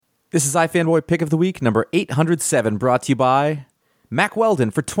This is iFanboy Pick of the Week, number 807, brought to you by Mack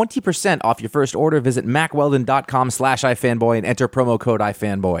Weldon. For 20% off your first order, visit mackweldon.com/iFanboy and enter promo code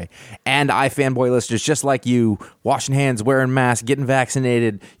iFanboy. And iFanboy listeners, just like you, washing hands, wearing masks, getting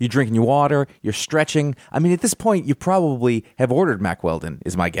vaccinated, you're drinking your water, you're stretching. I mean, at this point, you probably have ordered Mack Weldon,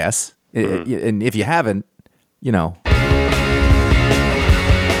 is my guess. And if you haven't, you know...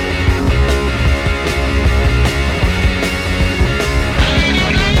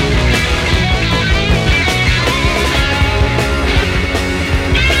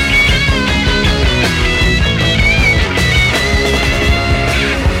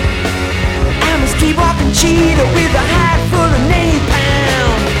 Cheetah with a hat full of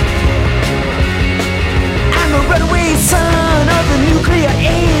napalm. I'm a runaway son of the nuclear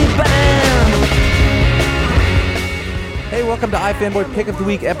A-bomb. Hey, welcome to iFanboy Pick of the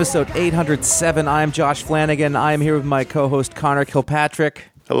Week, episode 807. I'm Josh Flanagan. I am here with my co-host Connor Kilpatrick.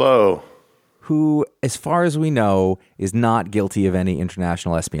 Hello. Who, as far as we know, is not guilty of any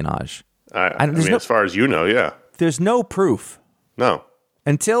international espionage. I mean, as far as you know, yeah. There's no proof. No.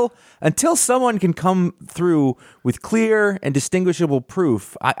 Until someone can come through with clear and distinguishable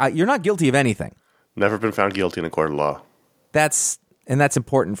proof, you're not guilty of anything. Never been found guilty in a court of law. That's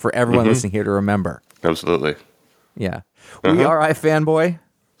important for everyone listening here to remember. Absolutely. Yeah. We are iFanboy.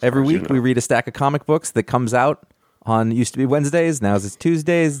 Every week we read a stack of comic books that comes out on, used to be Wednesdays, now it's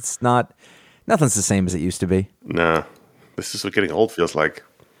Tuesdays. It's nothing's the same as it used to be. Nah. This is what getting old feels like.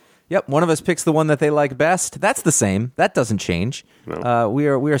 Yep, one of us picks the one that they like best. That's the same. That doesn't change. No. We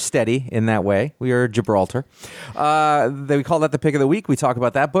are steady in that way. We are Gibraltar. We call that the pick of the week. We talk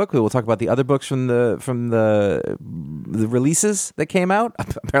about that book. We will talk about the other books from the releases that came out.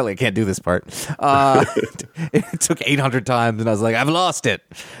 Apparently, I can't do this part. It took 800 times, and I was like, I've lost it.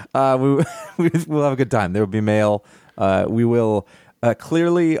 We'll have a good time. There will be mail. We will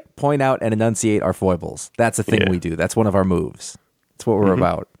clearly point out and enunciate our foibles. That's a thing we do. That's one of our moves. That's what we're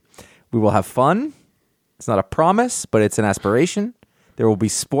about. We will have fun. It's not a promise, but it's an aspiration. There will be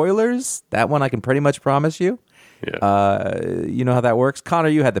spoilers. That one I can pretty much promise you. Yeah. You know how that works. Connor,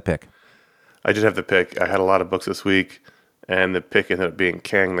 you had the pick. I did have the pick. I had a lot of books this week, and the pick ended up being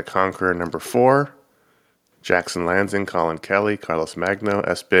Kang the Conqueror, number 4. Jackson Lansing, Colin Kelly, Carlos Magno,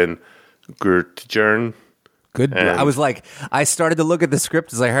 Espen Gurtjern. Good. I was like, I started to look at the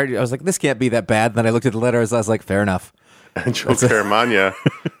script as I heard it. I was like, this can't be that bad. And then I looked at the letters. I was like, fair enough. And Joe Caramagna,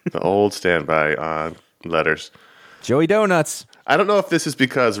 the old standby on letters. Joey Donuts. I don't know if this is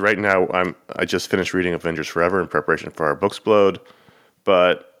because right now I just finished reading Avengers Forever in preparation for our Booksplode,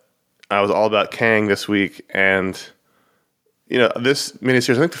 but I was all about Kang this week, and this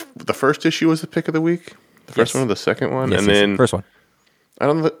miniseries. I think the first issue was the pick of the week, the first one or the second one, and then first one. I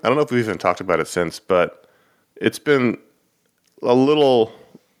don't know if we've even talked about it since, but it's been a little.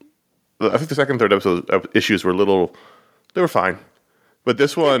 I think the second and third episode issues were a little. They were fine. But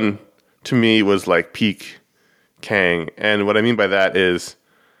this one, to me, was like peak Kang. And what I mean by that is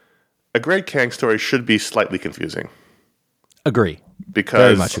a great Kang story should be slightly confusing. Agree. Because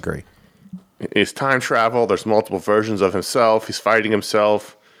very much agree. It's time travel. There's multiple versions of himself. He's fighting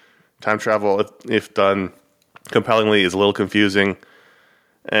himself. Time travel, if done compellingly, is a little confusing.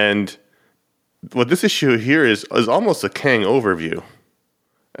 And what this issue here is almost a Kang overview.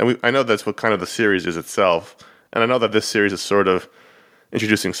 And I know that's what kind of the series is itself. And I know that this series is sort of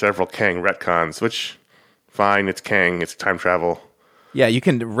introducing several Kang retcons, which, fine, it's Kang, it's time travel. Yeah,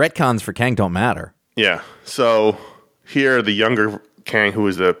 retcons for Kang don't matter. Yeah, so here the younger Kang, who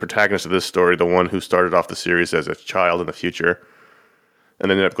is the protagonist of this story, the one who started off the series as a child in the future,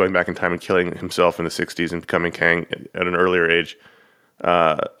 and then ended up going back in time and killing himself in the 60s and becoming Kang at an earlier age.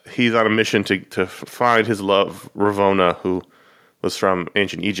 He's on a mission to find his love, Ravonna, who was from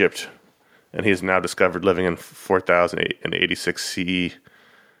ancient Egypt, and he is now discovered living in 4086 CE.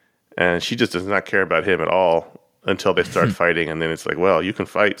 And she just does not care about him at all until they start fighting. And then it's like, well, you can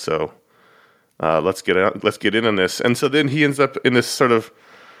fight, so let's get in on this. And so then he ends up in this sort of,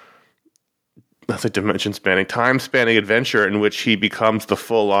 that's like dimension spanning, time spanning adventure in which he becomes the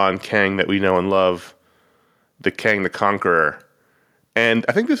full on Kang that we know and love, the Kang the Conqueror. And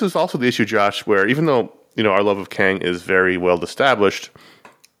I think this is also the issue, Josh, where even though our love of Kang is very well established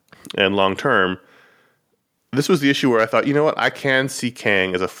and long term, this was the issue where I thought, you know what, I can see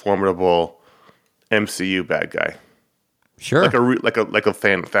Kang as a formidable MCU bad guy. Sure, like a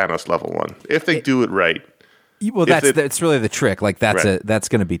Thanos level one, if they do it right. Well, that's really the trick. Like that's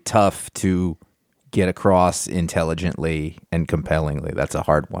going to be tough to get across intelligently and compellingly. That's a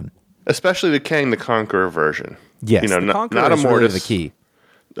hard one, especially the Kang the Conqueror version. Yes, the Conqueror not is Immortus. Really the key.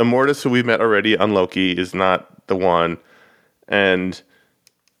 Immortus, who we've met already on Loki, is not the one, and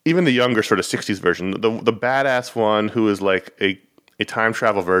even the younger sort of 60s version, the badass one who is like a time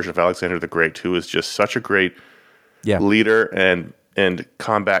travel version of Alexander the Great, who is just such a great leader and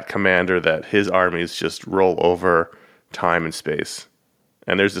combat commander that his armies just roll over time and space.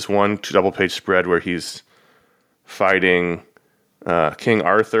 And there's this one double-page spread where he's fighting King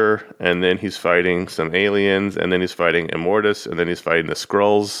Arthur, and then he's fighting some aliens, and then he's fighting Immortus, and then he's fighting the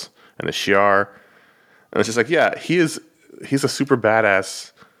Skrulls and the Shi'ar. And it's just like, yeah, he's a super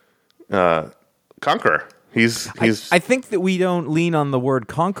badass conqueror. I think that we don't lean on the word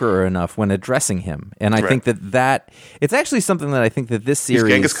conqueror enough when addressing him, and I think that it's actually something that I think that this series,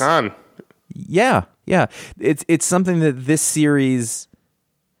 he's Genghis Khan. Yeah, it's something that this series,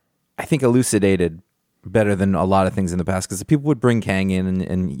 I think, elucidated better than a lot of things in the past, because people would bring Kang in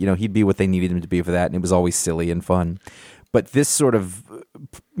and you know, he'd be what they needed him to be for that, and it was always silly and fun. But this sort of,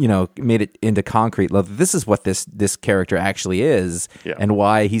 you know, made it into concrete. This is what this character actually is, and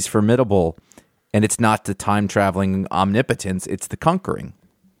why he's formidable. And it's not the time-traveling omnipotence, it's the conquering.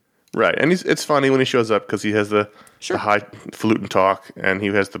 Right, and it's funny when he shows up because he has the high flute and talk, and he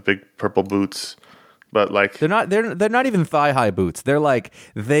has the big purple boots. But like they're not even thigh-high boots. They're like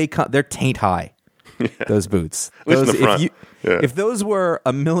they're taint-high. Those boots. Those, if those were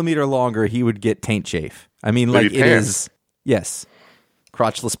a millimeter longer, he would get taint chafe. I mean, like, it is, yes,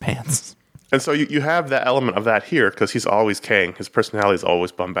 crotchless pants. And so you have that element of that here, because he's always Kang. His personality is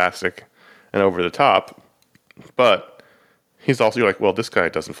always bombastic and over the top. But he's also, you're like, well, this guy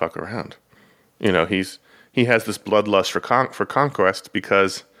doesn't fuck around. You know, he has this bloodlust for conquest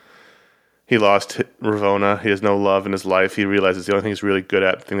because he lost Ravonna. He has no love in his life. He realizes the only thing he's really good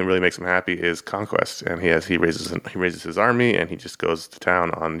at, the thing that really makes him happy, is conquest. And he raises his army, and he just goes to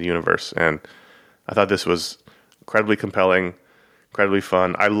town on the universe. And I thought this was incredibly compelling, incredibly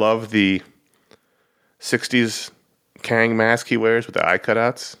fun. I love the 60s Kang mask he wears with the eye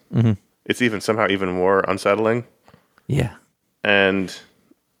cutouts. Mm-hmm. It's somehow even more unsettling. Yeah. And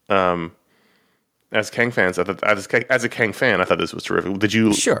as Kang fans, as a Kang fan, I thought this was terrific. Did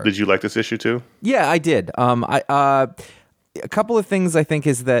you like this issue too? Yeah, I did. A couple of things I think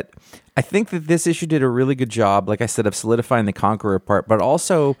is that I think that this issue did a really good job, like I said, of solidifying the Conqueror part, but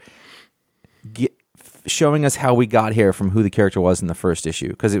also showing us how we got here from who the character was in the first issue.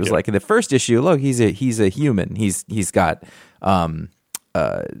 Because it was like in the first issue, look, he's a human. He's got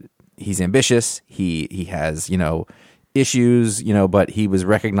he's ambitious. He has, you know, issues, you know, but he was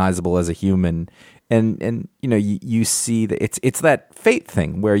recognizable as a human. And you know, you see that it's that fate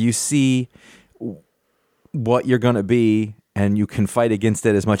thing where you see what you're going to be, and you can fight against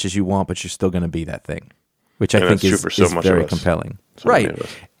it as much as you want, but you're still going to be that thing, which I think is very compelling. Right.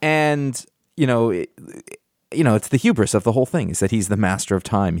 And you know, it's the hubris of the whole thing, is that he's the master of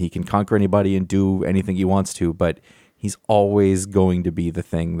time. He can conquer anybody and do anything he wants to, but he's always going to be the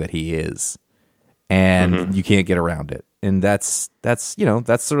thing that he is. And you can't get around it. And that's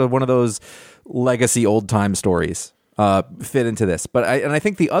sort of one of those legacy old time stories fit into this. But I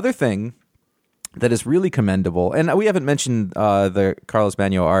think the other thing that is really commendable, and we haven't mentioned the Carlos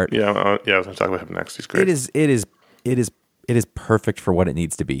Bagno art. Yeah, I was going to talk about him next. He's great. It is perfect for what it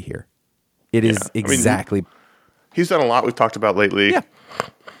needs to be here. It is exactly. I mean, he's done a lot we've talked about lately. Yeah.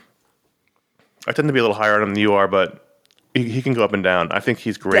 I tend to be a little higher on him than you are, but he can go up and down. I think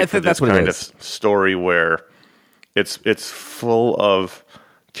he's great for this kind of story where it's full of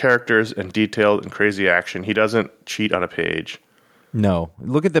characters and detailed and crazy action. He doesn't cheat on a page. No.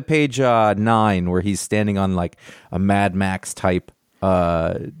 Look at the page 9 where he's standing on like a Mad Max type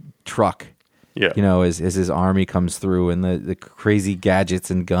truck. Yeah. You know, as his army comes through, and the crazy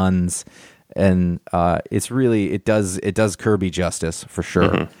gadgets and guns, and it does Kirby justice for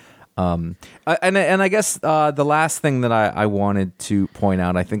sure. Mm-hmm. And I guess the last thing that I wanted to point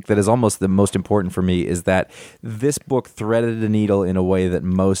out, I think that is almost the most important for me, is that this book threaded a needle in a way that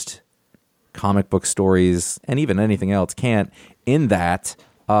most comic book stories and even anything else can't, in that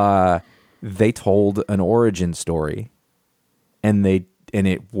they told an origin story, and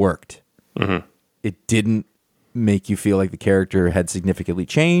it worked. Mm-hmm. It didn't make you feel like the character had significantly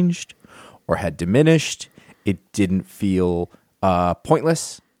changed or had diminished. It didn't feel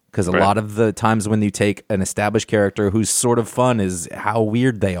pointless. Because a lot of the times when you take an established character who's sort of fun is how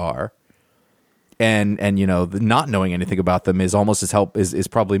weird they are, and you know, not knowing anything about them is almost is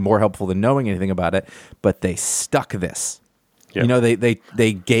probably more helpful than knowing anything about it. But they stuck this. Yep. You know,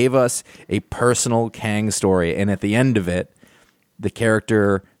 they gave us a personal Kang story, and at the end of it, the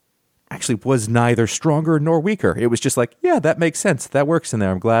character actually was neither stronger nor weaker. It was just like, yeah, that makes sense. That works in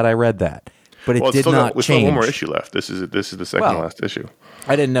there. I'm glad I read that. but it Well, did not we still have change. one more issue left. This is the second Well, to last issue.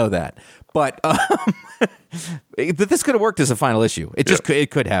 I didn't know that, but this could have worked as a final issue. It just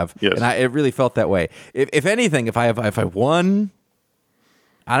it could have, Yes. and it really felt that way. If anything, if I won,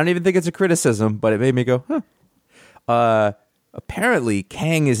 I don't even think it's a criticism, but it made me go, huh. Apparently,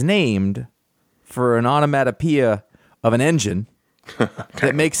 Kang is named for an onomatopoeia of an engine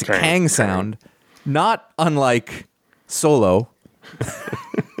that makes Kang sound, not unlike Solo.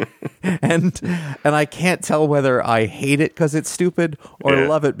 and I can't tell whether I hate it because it's stupid or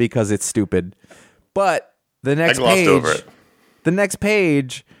love it because it's stupid. But the next page, over it. the next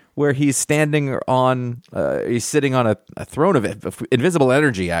page where he's standing on, he's sitting on a throne of invisible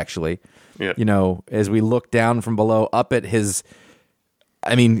energy, actually. Yeah. You know, as we look down from below up at his.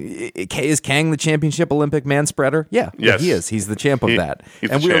 I mean, is Kang the championship Olympic man spreader? Yeah, Yes. he is. He's the champ of that. He's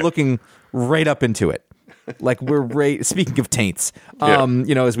We the are champ. looking right up into it. Like we're right. Speaking of taints,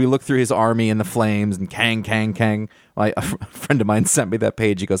 you know, as we look through his army and the flames and Kang. A friend of mine sent me that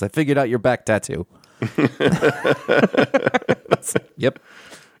page. He goes, "I figured out your back tattoo." Yep,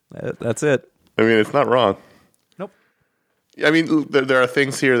 that's it. I mean, it's not wrong. Nope. I mean, there are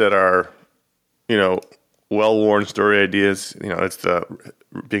things here that are, you know, well-worn story ideas. You know, it's the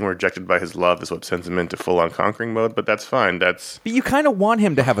being rejected by his love is what sends him into full-on conquering mode. But that's fine. But you kind of want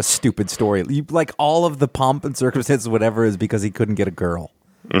him to have a stupid story. Like all of the pomp and circumstances, whatever, is because he couldn't get a girl.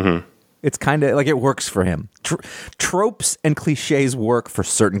 Mm-hmm. It's kind of like it works for him. Tropes and cliches work for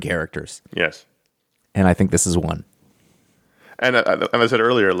certain characters. Yes. And I think this is one. And I said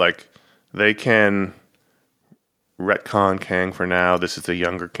earlier, like, they can retcon Kang for now. This is the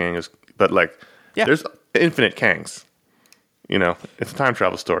younger Kang, but like, there's infinite Kangs. You know, it's a time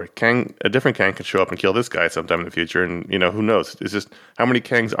travel story. A different Kang could show up and kill this guy sometime in the future, and you know, who knows? It's just how many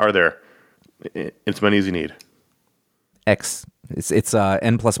Kangs are there? It's as many as you need. X. It's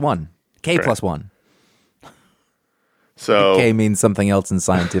N+1. K Right. plus 1. So K means something else in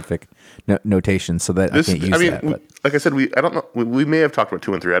scientific notation, so that I can't use that. But. Like I said, I don't know. We may have talked about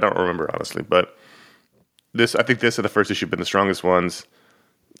 2 and 3. I don't remember honestly, but I think this and the first issue have been the strongest ones.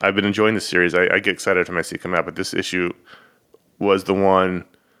 I've been enjoying this series. I get excited when I see it come out, but this issue was the one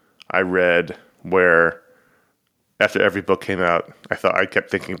I read where after every book came out, I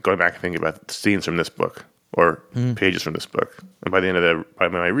kept going back and thinking about scenes from this book or pages from this book. And by the end of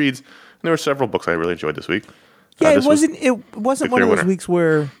my reads, and there were several books I really enjoyed this week. Yeah, This it wasn't one of those winner. weeks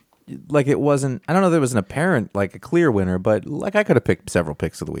where like it wasn't. I don't know if there was an apparent like a clear winner, but like I could have picked several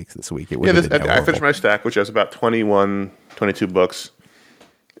picks of the week this week. It would have been I horrible. finished my stack, which has about 21, 22 books.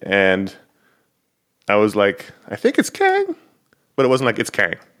 And I was like, I think it's Kang, but it wasn't like it's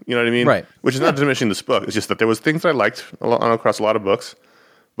Kang. You know what I mean? Right. Which is not diminishing this book. It's just that there was things that I liked across a lot of books,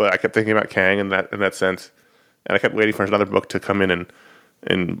 but I kept thinking about Kang in that sense, and I kept waiting for another book to come in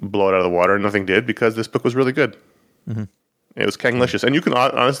and blow it out of the water, and nothing did because this book was really good. Mm-hmm. It was Kanglicious, and you can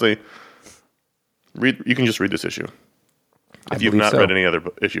honestly read. You can just read this issue. If you've not read any other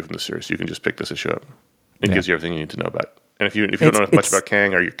issue from the series, you can just pick this issue up. It gives you everything you need to know about it. And if you don't know much about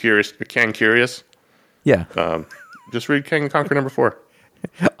Kang, or you're curious, Kang curious, Yeah. just read Kang the Conqueror number 4.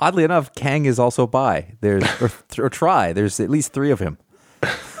 Oddly enough, Kang is also bi. There's or try. There's at least 3 of him.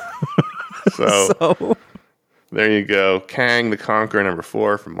 So there you go. Kang the Conqueror number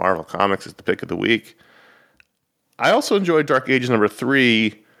 4 from Marvel Comics is the pick of the week. I also enjoyed Dark Ages number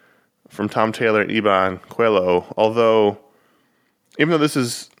 3 from Tom Taylor and Iban Coelho. Although, even though this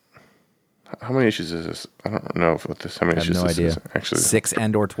is, how many issues is this? I don't know how many I have issues no this idea. is. Actually, 6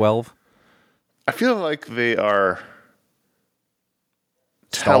 and or 12. I feel like they are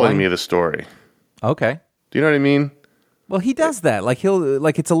Stalling? telling me the story. Okay. Do you know what I mean? Well, he does that. Like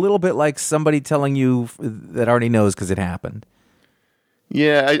it's a little bit like somebody telling you that already knows because it happened.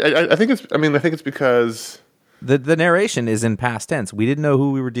 Yeah, I think it's. I mean, I think it's because The narration is in past tense. We didn't know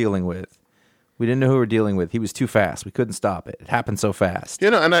who we were dealing with. He was too fast. We couldn't stop it. It happened so fast. you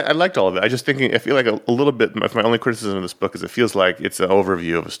know, and I liked all of it. I just thinking. I feel like a little bit. My only criticism of this book is it feels like it's an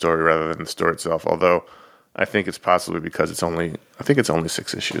overview of a story rather than the story itself. Although I think it's possibly because it's only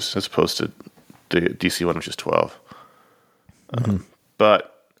 6 issues as opposed to the DC one, which is 12.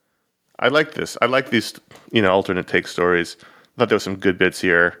 But I like this. I like these, alternate take stories. I thought there was some good bits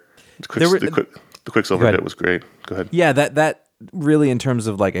here. The Quicksilver bit was great. Go ahead. Yeah, that really, in terms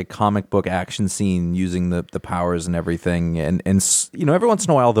of like a comic book action scene using the powers and everything, and every once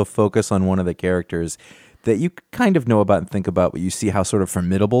in a while they'll focus on one of the characters that you kind of know about and think about, but you see how sort of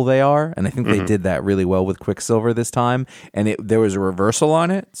formidable they are. And I think they did that really well with Quicksilver this time. And there was a reversal on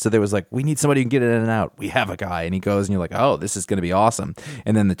it. So there was like, we need somebody who can get in and out. We have a guy. And he goes and you're like, oh, this is going to be awesome.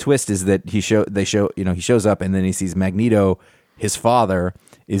 And then the twist is that he shows up and then he sees Magneto, his father,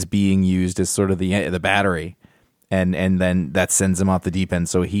 is being used as sort of the battery, and then that sends him off the deep end.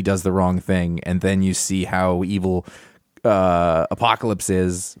 So he does the wrong thing, and then you see how evil Apocalypse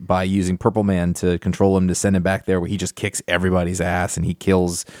is by using Purple Man to control him to send him back there, where he just kicks everybody's ass and he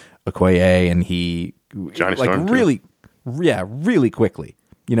kills Okoye, and he Johnny like Storm, really, really quickly.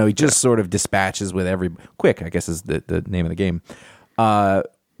 You know, he just sort of dispatches with every quick, I guess is the name of the game.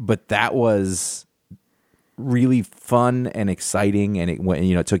 But that was really fun and exciting, and it went,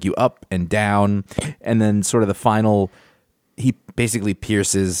 it took you up and down, and then sort of the final, he basically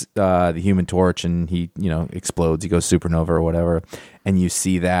pierces the Human Torch, and he explodes. He goes supernova or whatever, and you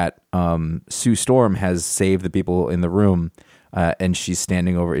see that Sue Storm has saved the people in the room, and she's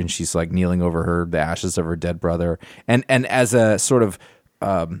standing over, and she's like kneeling over the ashes of her dead brother, and as a sort of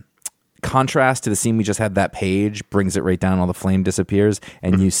contrast to the scene we just had, that page brings it right down, all the flame disappears,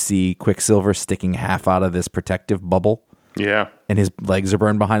 and you see Quicksilver sticking half out of this protective bubble. Yeah. And his legs are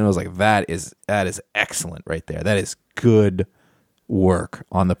burned behind him. I was like, that is excellent right there. That is good work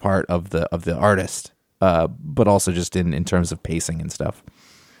on the part of the artist, but also just in terms of pacing and stuff.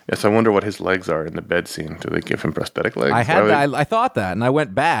 Yes, I wonder what his legs are in the bed scene. Do they give him prosthetic legs? I thought that, and I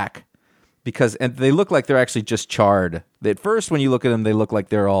went back because they look like they're actually just charred. At first, when you look at them, they look like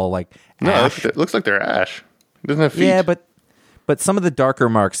they're all like ash. No, it looks like they're ash. It doesn't have feet. Yeah, but some of the darker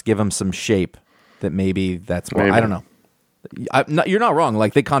marks give them some shape that maybe that's why. I don't know. You're not wrong.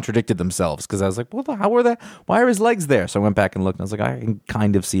 Like, they contradicted themselves, because I was like, well, how were that? Why are his legs there? So I went back and looked, and I was like, I can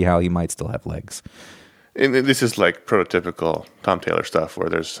kind of see how he might still have legs. And this is like prototypical Tom Taylor stuff, where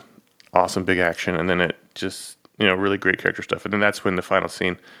there's awesome big action, and then it just, really great character stuff. And then that's when the final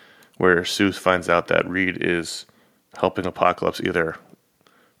scene, where Sue finds out that Reed is helping Apocalypse either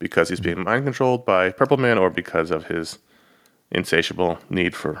because he's being mind controlled by Purple Man or because of his insatiable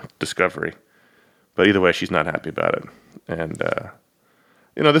need for discovery. But either way, she's not happy about it. And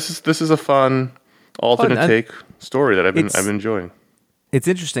this is a fun alternate take story that I've been enjoying. It's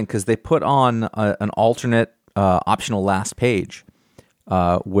interesting because they put on an alternate optional last page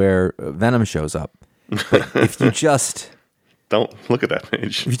where Venom shows up. But if you just don't look at that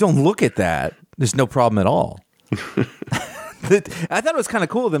page, if you don't look at that, there's no problem at all. I thought it was kind of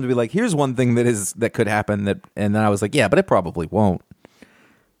cool of them to be like, here's one thing that could happen, and then I was like, yeah, but it probably won't.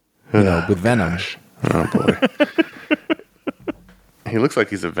 With Venom. Gosh. Oh boy. He looks like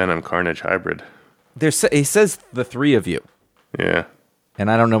he's a Venom Carnage hybrid. He says the three of you. Yeah. And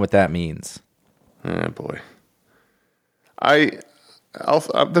I don't know what that means. Oh boy.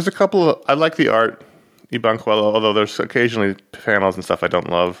 There's a couple of, I like the art, Ibanquelo, although there's occasionally panels and stuff I don't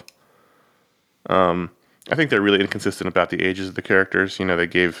love. I think they're really inconsistent about the ages of the characters. They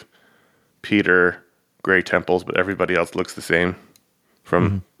gave Peter gray temples, but everybody else looks the same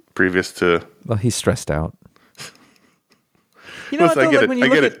from previous to... Well, he's stressed out. I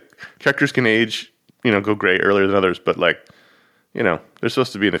get it. Characters can age, go gray earlier than others, but they're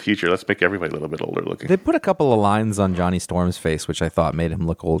supposed to be in the future. Let's make everybody a little bit older looking. They put a couple of lines on Johnny Storm's face, which I thought made him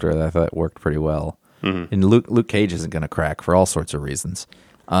look older. That I thought worked pretty well. Mm-hmm. And Luke Cage isn't going to crack for all sorts of reasons.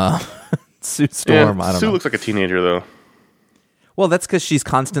 Sue Storm, I don't know. Sue looks like a teenager, though. Well, that's because she's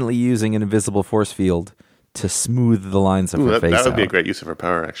constantly using an invisible force field to smooth the lines of her face out. That would be a great use of her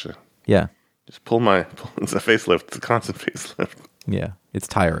power, actually. Yeah. Just pull it's a facelift. It's a constant facelift. Yeah, it's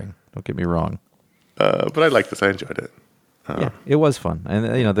tiring. Don't get me wrong. But I liked this. I enjoyed it. Yeah, it was fun, and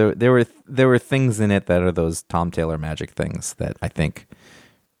there were things in it that are those Tom Taylor magic things that I think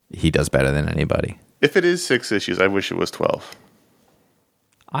he does better than anybody. If it is 6 issues, I wish it was 12.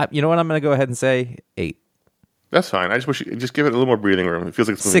 You know what? I'm going to go ahead and say 8. That's fine. I just wish you just give it a little more breathing room. It feels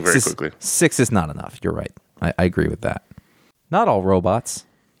like it's moving very quickly. 6 is not enough. You're right. I agree with that. Not all robots.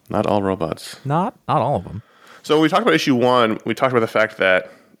 Not all robots. Not all of them. So we talked about issue 1. We talked about the fact that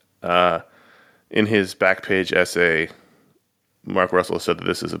in his back page essay, Mark Russell said that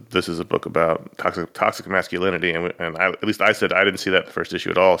this is a book about toxic masculinity, and at least I said I didn't see that in the first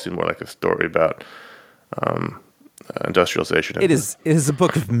issue at all. It seemed more like a story about industrialization. It is a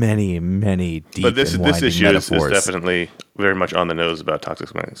book of many deep. But this issue is definitely very much on the nose about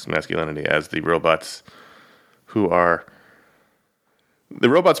toxic masculinity, as the robots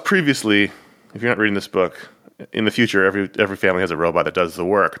previously. If you're not reading this book, in the future, every family has a robot that does the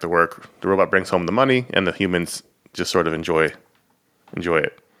work. The robot brings home the money, and the humans just sort of enjoy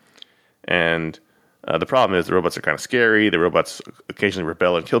it. And the problem is the robots are kind of scary. The robots occasionally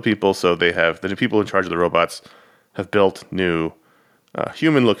rebel and kill people. So the new people in charge of the robots have built new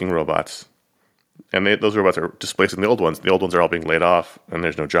human-looking robots, and those robots are displacing the old ones. The old ones are all being laid off, and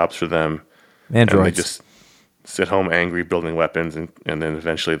there's no jobs for them. Androids. And they just sit home angry, building weapons, and then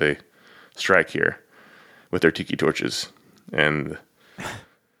eventually they strike here with their tiki torches. And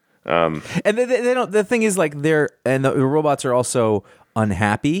And they don't. The thing is, like, the robots are also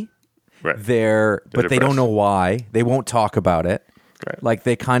unhappy. Right. But they don't know why. They won't talk about it. Right. Like,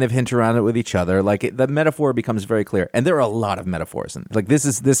 they kind of hint around it with each other. Like, the metaphor becomes very clear, and there are a lot of metaphors. And like, this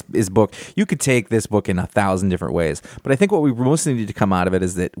is book. You could take this book in 1,000 different ways, but I think what we mostly need to come out of it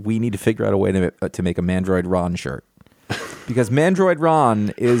is that we need to figure out a way to make a Mandroid Ron shirt, because Mandroid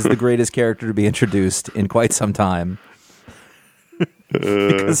Ron is the greatest character to be introduced in quite some time,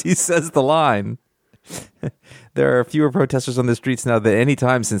 because he says the line. There are fewer protesters on the streets now than any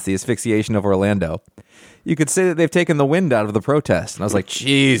time since the asphyxiation of Orlando. You could say that they've taken the wind out of the protest. And I was like,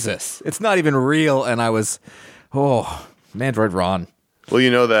 Jesus, it's not even real. And I was, Mandroid Ron. Well, you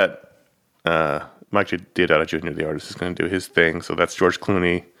know that Mike Deodato Jr., the artist, is going to do his thing. So that's George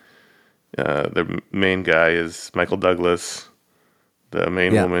Clooney. The main guy is Michael Douglas. The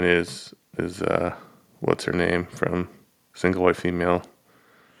main woman is what's her name from Single White Female.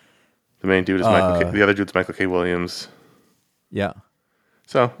 The main dude is the other dude's Michael K. Williams. Yeah.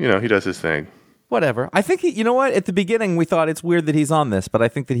 So, he does his thing. Whatever. I think, you know what? At the beginning, we thought it's weird that he's on this, but I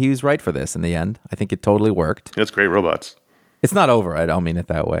think that he was right for this in the end. I think it totally worked. It's great robots. It's not over. I don't mean it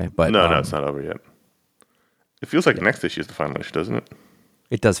that way. But No, it's not over yet. It feels like next issue is the final issue, doesn't it?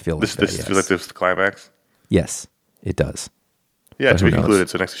 It does feel like this feels like this is the climax. Yes, it does. Yeah, to be concluded.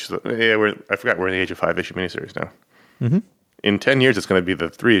 So next issue, I forgot we're in the age of 5-issue miniseries now. Mm-hmm. In 10 years, it's going to be the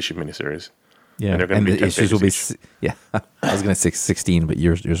 3-issue miniseries. Yeah, and they're going to be 10 issues will be. each. Yeah, I was going to say 16, but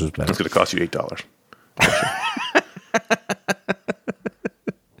yours was better. It's going to cost you $8.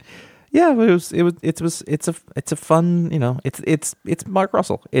 Yeah, it's a fun, it's Mark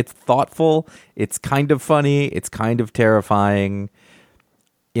Russell. It's thoughtful. It's kind of funny. It's kind of terrifying.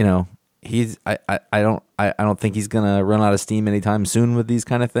 I don't think he's gonna run out of steam anytime soon with these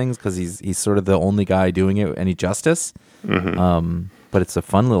kind of things, because he's sort of the only guy doing it any justice. Mm-hmm. But it's a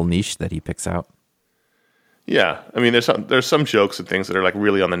fun little niche that he picks out. Yeah, I mean, there's some jokes and things that are like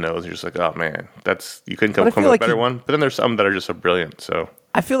really on the nose. You're just like, oh man, you couldn't come up with a better one. But then there's some that are just so brilliant. So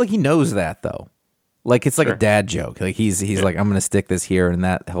I feel like he knows that though. Like, it's like a dad joke. Like he's like, I'm gonna stick this here, and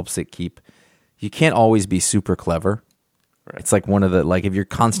that helps it keep. You can't always be super clever. Right. It's like one of the, like, if you're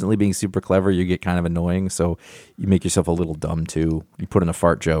constantly being super clever, you get kind of annoying. So you make yourself a little dumb too. You put in a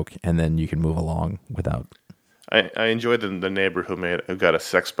fart joke, and then you can move along without. I enjoyed the neighbor who got a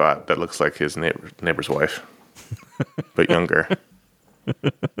sex bot that looks like his neighbor's wife, but younger.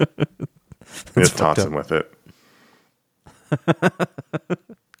 Just taunts him with it.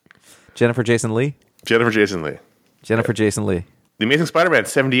 Jennifer Jason Leigh. The Amazing Spider-Man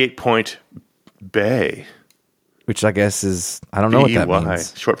 78-point Bay. Which I guess is, I don't know what that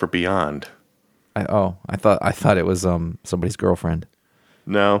means. Short for Beyond. I thought it was somebody's girlfriend.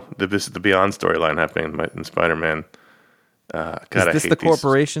 No, this is the Beyond storyline happening in Spider-Man. Is this the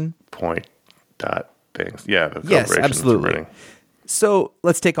corporation? Point dot things. Yeah, the yes, absolutely. So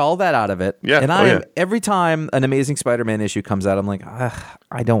let's take all that out of it. Yeah, and every time an Amazing Spider-Man issue comes out, I'm like,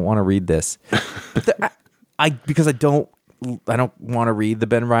 I don't want to read this, because I don't want to read the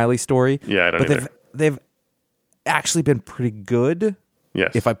Ben Reilly story. Yeah, I don't either. They've actually been pretty good.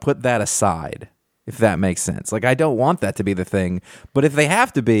 Yes. If I put that aside, if that makes sense. Like, I don't want that to be the thing, but if they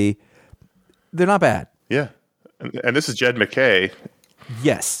have to be, they're not bad. Yeah. And this is Jed McKay.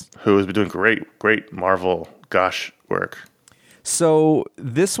 Yes. Who has been doing great Marvel work. So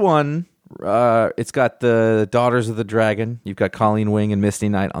this one, it's got the Daughters of the Dragon. You've got Colleen Wing and Misty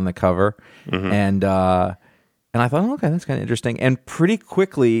Knight on the cover. Mm-hmm. And I thought, okay, that's kind of interesting. And pretty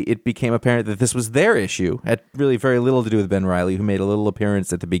quickly, it became apparent that this was their issue. Had really very little to do with Ben Reilly, who made a little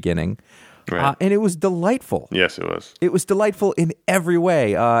appearance at the beginning. Right. And it was delightful. Yes, it was. It was delightful in every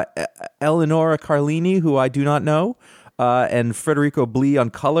way. Eleonora Carlini, who I do not know, and Federico Blee on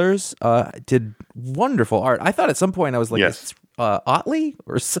colors did wonderful art. I thought at some point I was like, yes. Otley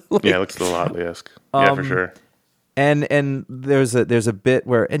or something. Yeah, it looks a little Otley-esque. Yeah, for sure. And there's a bit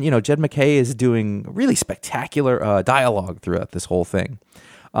where, and Jed McKay is doing really spectacular dialogue throughout this whole thing.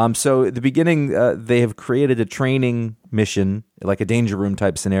 So at the beginning, they have created a training mission, like a danger room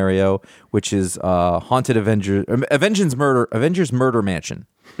type scenario, which is Haunted Avengers Murder Mansion.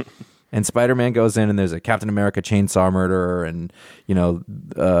 And Spider-Man goes in, and there's a Captain America chainsaw murderer, and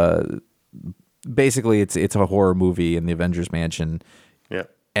basically it's a horror movie in the Avengers Mansion. Yeah,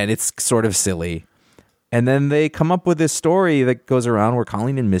 and it's sort of silly. And then they come up with this story that goes around where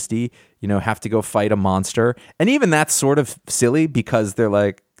Colleen and Misty, have to go fight a monster. And even that's sort of silly because they're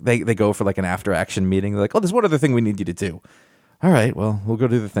like, they go for like an after action meeting. They're like, oh, there's one other thing we need you to do. all right, well, we'll go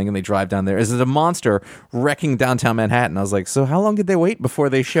do the thing. And they drive down there. Is it a monster wrecking downtown Manhattan? I was like, so how long did they wait before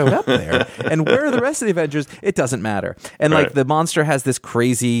they showed up there? And where are the rest of the Avengers? It doesn't matter. And like the monster has this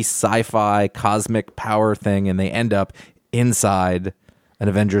crazy sci-fi cosmic power thing, and they end up inside an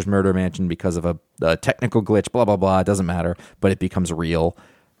Avengers murder mansion because of a technical glitch, blah, blah, blah. It doesn't matter, but it becomes real.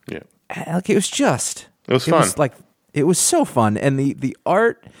 Yeah. And, like, it was fun. It was so fun. And the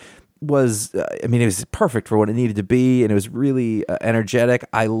art was, it was perfect for what it needed to be, and it was really energetic.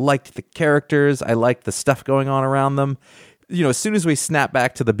 I liked the characters. I liked the stuff going on around them. You know, as soon as we snap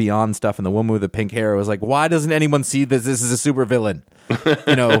back to the Beyond stuff and the woman with the pink hair, I was like, why doesn't anyone see this? This is a super villain.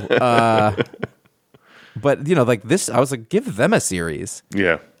 You know, but, you know, like this, I was like, give them a series.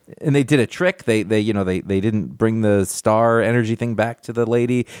 Yeah. And they did a trick. They didn't bring the star energy thing back to the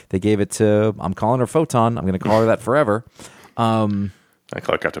lady. They gave it to, I'm calling her Photon. I'm going to call her that forever. I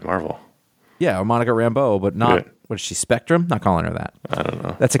call it Captain Marvel. Yeah, or Monica Rambeau, but not, what is she, Spectrum? Not calling her that. I don't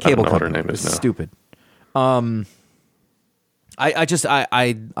know. That's a cable company. company. What her name is now. Stupid.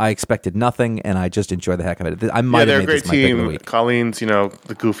 I expected nothing, and I just enjoyed the heck of it. I might have made this my pick of the week. Colleen's,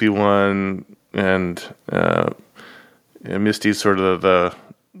 the goofy one, and Misty's sort of the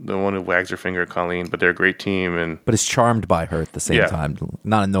one who wags her finger at Colleen, but they're a great team, but is charmed by her at the same time,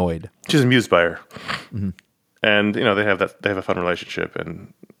 not annoyed. She's amused by her. Mm-hmm. And they have a fun relationship,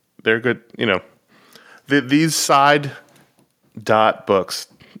 and they're good. These side dot books,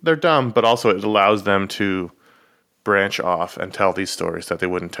 they're dumb, but also it allows them to branch off and tell these stories that they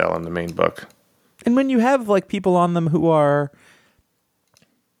wouldn't tell in the main book. And when you have like people on them who are,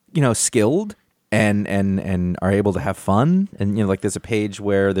 skilled and are able to have fun, and like there's a page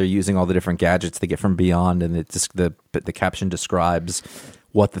where they're using all the different gadgets they get from Beyond, and it just the caption describes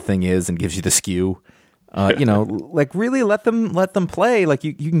what the thing is and gives you the skew. Like really let them play. Like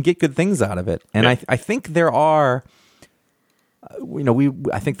you can get good things out of it. And I think there are,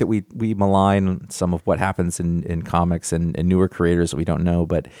 I think that we malign some of what happens in comics and newer creators that we don't know.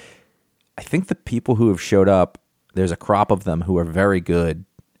 But I think the people who have showed up, there's a crop of them who are very good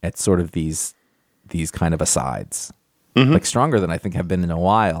at sort of these kind of asides, like stronger than I think have been in a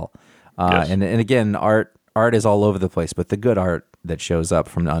while. And again, art is all over the place, but the good art that shows up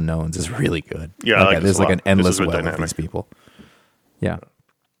from the unknowns is really good. Yeah, there's like an endless well of these people. Yeah,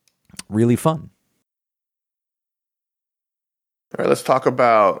 really fun. All right, let's talk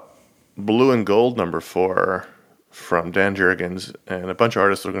about Blue and Gold #4 from Dan Jurgens and a bunch of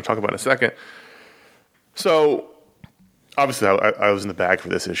artists we're going to talk about in a second. So, obviously, I was in the bag for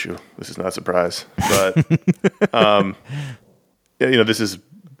this issue. This is not a surprise, but this is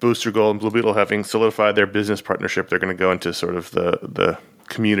Booster Gold and Blue Beetle having solidified their business partnership. They're going to go into sort of the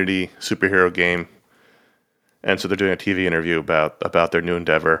community superhero game, and so they're doing a TV interview about their new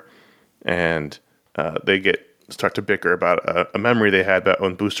endeavor, and they start to bicker about a memory they had about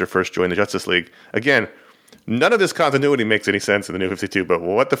when Booster first joined the Justice League. Again, none of this continuity makes any sense in the New 52, but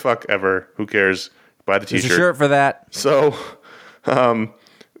what the fuck ever? Who cares? Buy the T-shirt. There's a shirt for that. So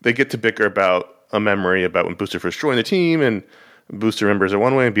they get to bicker about a memory about when Booster first joined the team, and Booster remembers it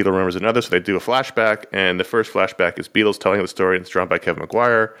one way and Beetle remembers another, so they do a flashback, and the first flashback is Beetle's telling the story, and it's drawn by Kevin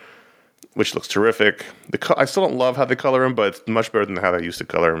Maguire, which looks terrific. I still don't love how they color him, but it's much better than how they used to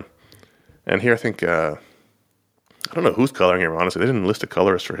color him. And here I think, I don't know who's coloring him, honestly. They didn't list a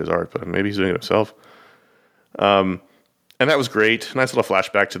colorist for his art, but maybe he's doing it himself. And that was great. Nice little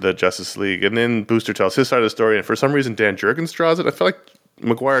flashback to the Justice League. And then Booster tells his side of the story, and for some reason Dan Jurgens draws it. I feel like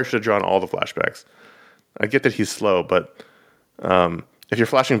Maguire should have drawn all the flashbacks. I get that he's slow, but if you're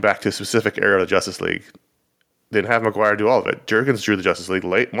flashing back to a specific era of the Justice League, then have Maguire do all of it. Jurgens drew the Justice League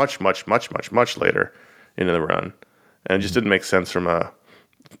much later into the run, and it just didn't make sense from a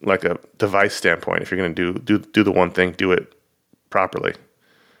device standpoint. If you're going to do the one thing, do it properly.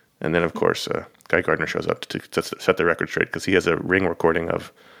 And then of course Guy Gardner shows up to set the record straight because he has a ring recording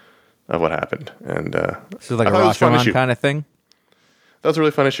of what happened. And so like a Rashomon kind of thing. That was a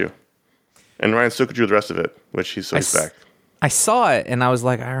really fun issue. And Ryan Stuka drew the rest of it, which he's back. I saw it, and I was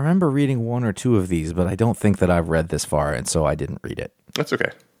like, I remember reading one or two of these, but I don't think that I've read this far, and so I didn't read it. That's okay.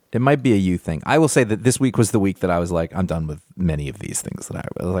 It might be a you thing. I will say that this week was the week that I was like, I'm done with many of these things that I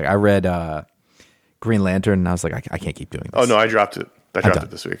was like. I read Green Lantern, and I was like, I can't keep doing this. Oh, no, I dropped it. I dropped it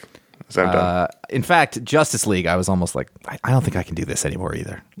this week. So I'm done. In fact, Justice League, I was almost like, I don't think I can do this anymore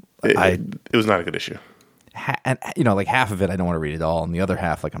either. It was not a good issue. And like half of it, I don't want to read it all, and the other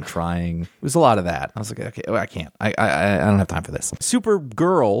half, like I'm trying. It was a lot of that. I was like, okay, I can't. I don't have time for this.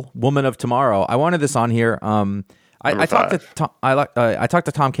 Supergirl, Woman of Tomorrow. I wanted this on here. I talked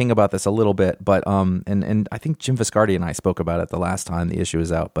to Tom King about this a little bit, but and I think Jim Viscardi and I spoke about it the last time the issue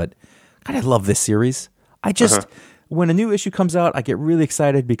was out. But God, I love this series. I just when a new issue comes out, I get really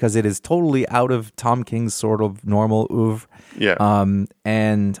excited because it is totally out of Tom King's sort of normal oeuvre. Yeah.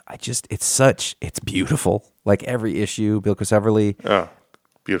 And it's beautiful. Like every issue, Bill Chris Everly. Oh,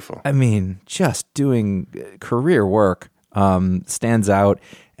 beautiful. I mean, just doing career work stands out.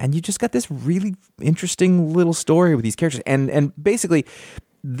 And you just got this really interesting little story with these characters. And basically,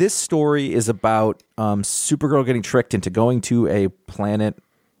 this story is about Supergirl getting tricked into going to a planet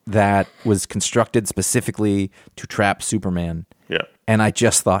that was constructed specifically to trap Superman. Yeah. And I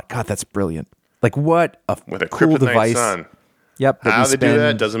just thought, God, that's brilliant. Like, what a With a cool kryptonite device. sun. Yep. How they do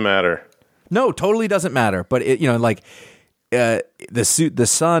that doesn't matter. No, totally doesn't matter. But it, the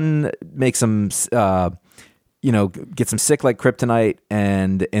sun makes them, gets them sick like kryptonite,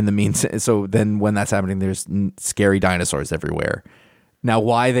 and in the meantime, so then when that's happening, there's scary dinosaurs everywhere. Now,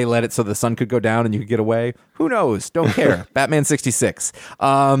 why they let it so the sun could go down and you could get away? Who knows? Don't care. Batman 66.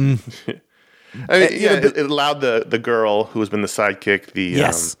 It allowed the girl who has been the sidekick,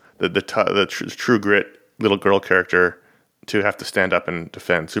 the true grit little girl character, to have to stand up and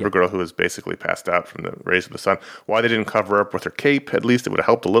defend Supergirl, who is basically passed out from the rays of the sun. Why they didn't cover her up with her cape, at least it would have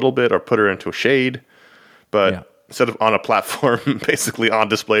helped a little bit, or put her into a shade. But instead of on a platform, basically on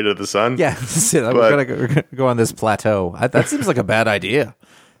display to the sun. Yeah, we're gonna go on this plateau. That seems like a bad idea.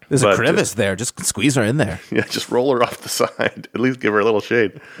 There's a crevice there. Just squeeze her in there. Yeah, just roll her off the side. At least give her a little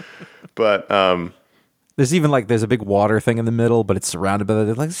shade. But there's even there's a big water thing in the middle, but it's surrounded by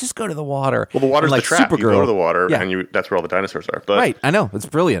let's just go to the water. Well, the water's the trap. Supergirl, you go to the water, and that's where all the dinosaurs are. But right, I know, it's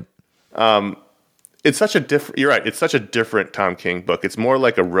brilliant. It's such a different. You're right. It's such a different Tom King book. It's more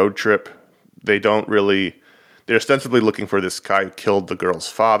like a road trip. They don't really. They're ostensibly looking for this guy who killed the girl's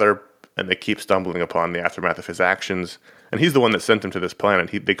father, and they keep stumbling upon the aftermath of his actions. And he's the one that sent them to this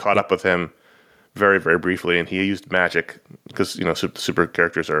planet. They caught up with him very, very briefly, and he used magic because super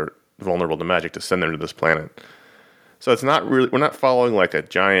characters are vulnerable to magic to send them to this planet. So it's not really. We're not following like a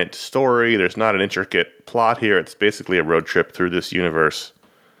giant story. There's not an intricate plot here. It's basically a road trip through this universe.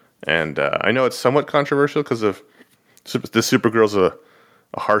 And I know it's somewhat controversial because of this Supergirl's a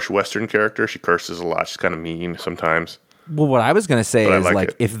harsh Western character. She curses a lot. She's kind of mean sometimes. Well, what I was going to say is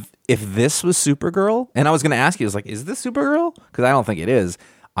it. if this was Supergirl, and I was going to ask you, is this Supergirl? Because I don't think it is.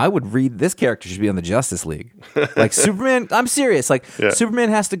 I would read this character should be on the Justice League. Like Superman, I'm serious.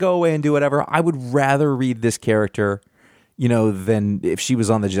 Superman has to go away and do whatever. I would rather read this character, than if she was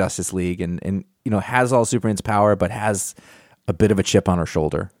on the Justice League and has all Superman's power, but has a bit of a chip on her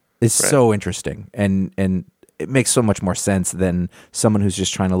shoulder. It's so interesting. And it makes so much more sense than someone who's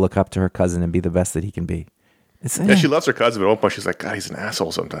just trying to look up to her cousin and be the best that he can be. She loves her cousin, but at one point she's like, God, he's an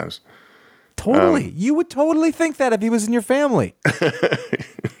asshole sometimes. Totally. You would totally think that if he was in your family.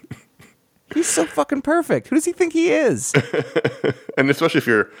 He's so fucking perfect. Who does he think he is? And especially if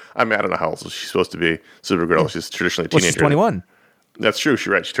I don't know how old she's supposed to be. Supergirl, she's traditionally a teenager. She's 21. That's true. She's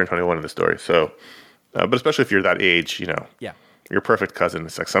right. She turned 21 in the story. So, but especially if you're that age, your perfect cousin,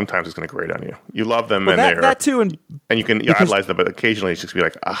 it's like sometimes it's going to grate on you. You love them, and that too, and you can idolize them, but occasionally it's just be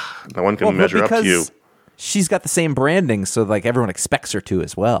like, no one can measure up to you. She's got the same branding, so everyone expects her to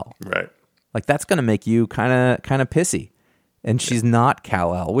as well. Right. That's going to make you kind of pissy. And she's not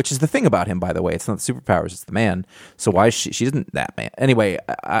Kal-El, which is the thing about him, by the way. It's not the superpowers, it's the man. So why is she isn't that man? Anyway,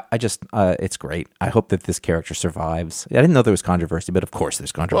 I just, it's great. I hope that this character survives. I didn't know there was controversy, but of course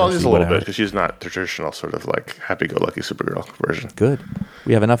there's controversy. Well, there's a little bit, because she's not the traditional sort of happy-go-lucky Supergirl version. Good.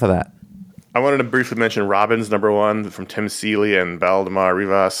 We have enough of that. I wanted to briefly mention Robin's #1 from Tim Seeley and Valdemar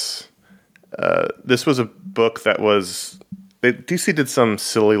Rivas. This was a book that DC did some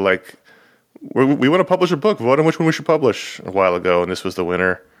silly, we want to publish a book. Vote on which one we should publish a while ago, and this was the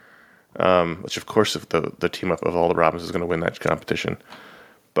winner. Which, of course, if the team up of all the Robins is going to win that competition.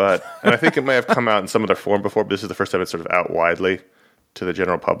 And I think it may have come out in some other form before, but this is the first time it's sort of out widely to the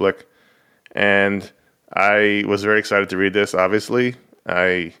general public. And I was very excited to read this, obviously.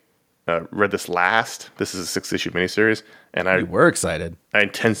 I read this last. This is a 6-issue miniseries. And You were excited. I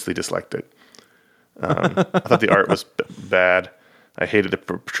intensely disliked it. I thought the art was bad. I hated the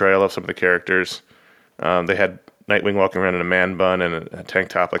portrayal of some of the characters. They had Nightwing walking around in a man bun and a tank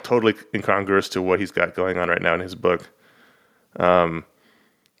top, totally incongruous to what he's got going on right now in his book. And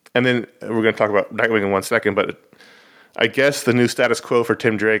then we're going to talk about Nightwing in 1 second, but I guess the new status quo for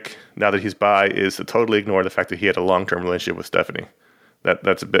Tim Drake, now that he's by, is to totally ignore the fact that he had a long-term relationship with Stephanie. That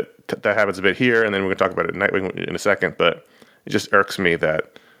happens a bit here, and then we're going to talk about it in Nightwing in a second, but it just irks me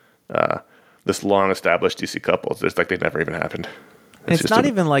that this long-established DC couple, it's like they never even happened. It's not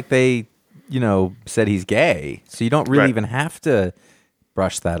even like they, said he's gay, so you don't really even have to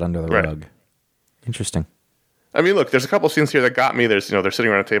brush that under the rug. Interesting. I mean, look, there's a couple of scenes here that got me. There's, they're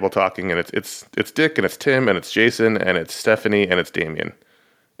sitting around a table talking, and it's Dick, and it's Tim, and it's Jason, and it's Stephanie, and it's Damien.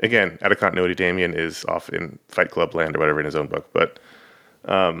 Again, out of continuity, Damien is off in Fight Club land or whatever in his own book. But,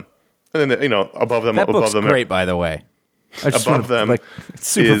 and then, above them, That book's them, great, by the way. Above them, it's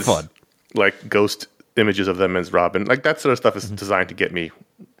super fun. Like ghost images of them as Robin. Like that sort of stuff is designed to get me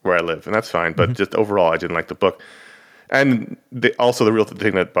where I live, and that's fine. But just overall, I didn't like the book. And also the real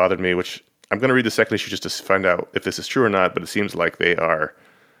thing that bothered me, which I'm going to read the second issue just to find out if this is true or not, but it seems like the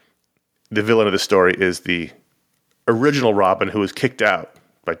villain of the story is the original Robin who was kicked out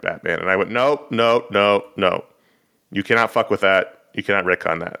by Batman. And I went, no. You cannot fuck with that. You cannot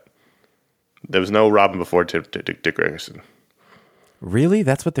retcon that. There was no Robin before Dick Grayson. Really?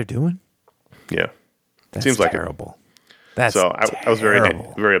 That's what they're doing? Yeah. That's seems like terrible. That's so I was very,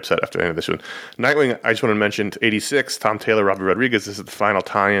 terrible. very upset after the end of this one. Nightwing, I just want to mention 86, Tom Taylor, Robbie Rodriguez. This is the final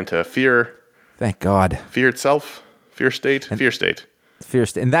tie-in to Fear. Thank God. Fear itself? Fear State? Fear State. Fear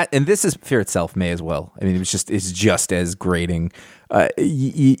State. And this is Fear itself may as well. I mean, it's just as grating. Yeah.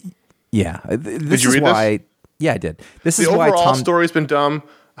 Did you read this? Yeah, I did. This is the why overall story's been dumb.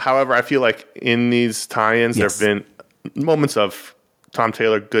 However, I feel like in these tie-ins, Yes. there have been moments of Tom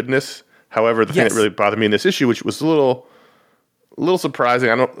Taylor goodness. However, the thing that really bothered me in this issue, which was a little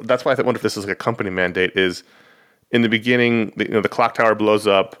surprising, that's why I wonder if this is like a company mandate, is in the beginning, the clock tower blows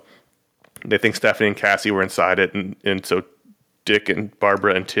up. They think Stephanie and Cassie were inside it, and so Dick and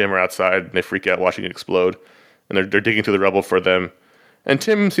Barbara and Tim are outside, and they freak out watching it explode, and they're digging through the rubble for them. And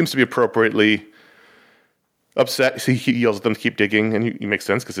Tim seems to be appropriately upset. So he yells at them to keep digging, and he makes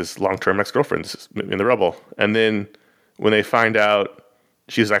sense because his long-term ex-girlfriend's in the rubble. And then when they find out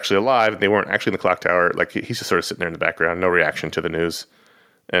she's actually alive, and they weren't actually in the clock tower, like he's just sort of sitting there in the background, no reaction to the news.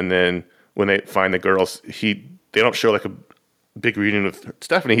 And then when they find the girls, they don't show like a big reunion with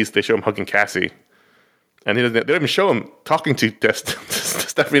Stephanie. They show him hugging Cassie, and they don't even show him talking to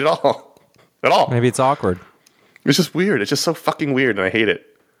Stephanie at all. Maybe it's awkward. It's just weird. It's just so fucking weird, and I hate it.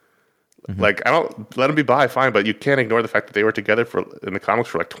 Like, I don't let them be bi, fine, but you can't ignore the fact that they were together in the comics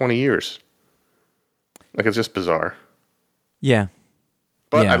for like 20 years. Like, it's just bizarre. Yeah.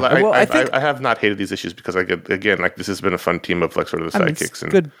 But yeah. I have not hated these issues because this has been a fun team of like sort of the sidekicks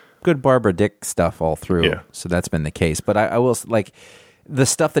and good Barbara Dick stuff all through. Yeah. So that's been the case. But I will like the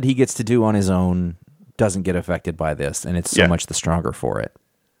stuff that he gets to do on his own doesn't get affected by this, and it's so much the stronger for it.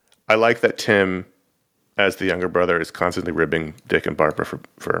 I like that Tim, as the younger brother, is constantly ribbing Dick and Barbara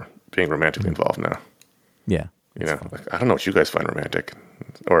for being romantically involved now. Yeah. Like, I don't know what you guys find romantic,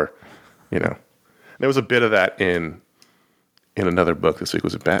 or there was a bit of that in another book this week.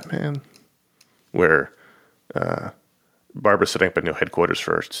 Was it Batman, where Barbara's setting up a new headquarters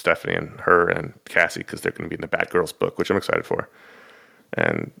for Stephanie and her and Cassie because they're going to be in the Batgirls book, which I'm excited for.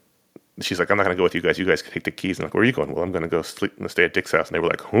 And she's like, I'm not going to go with you guys. You guys can take the keys. And I'm like, where are you going? Well, I'm going to go stay at Dick's house. And they were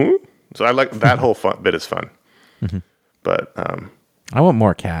like, huh? So I like that whole bit is fun. But I want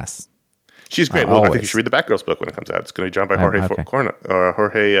more Cass. she's great. Well, I think you should read the Batgirls book when it comes out. It's going to be drawn by Jorge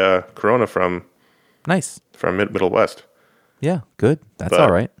Corona from Middle West. Yeah, good. That's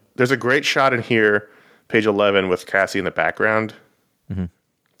all right. There's a great shot in here, page 11, with Cassie in the background. Mm-hmm.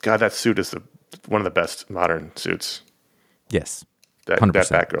 God, that suit is one of the best modern suits. Yes. That 100%.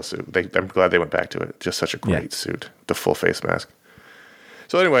 Batgirl suit. I'm glad they went back to it. Just such a great suit. The full face mask.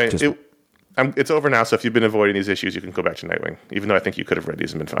 So anyway, it's over now. So if you've been avoiding these issues, you can go back to Nightwing. Even though I think you could have read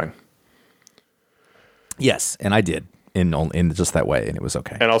these and been fine. Yes, and I did in just that way, and it was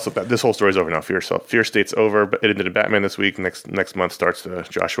okay. And also, this whole story's over now. Fear State's over, but it ended in Batman this week. Next month starts the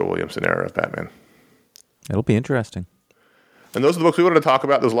Joshua Williamson era of Batman. It'll be interesting. And those are the books we wanted to talk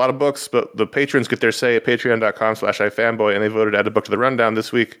about. There's a lot of books, but the patrons get their say at patreon.com/ifanboy, and they voted to add a book to the rundown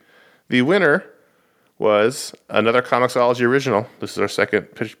this week. The winner was another Comixology original. This is our second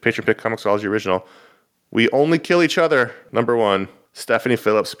patron pick Comixology original. We Only Kill Each Other, #1. Stephanie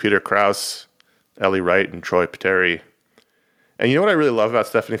Phillips, Peter Krause, Ellie Wright, and Troy Pateri. And you know what I really love about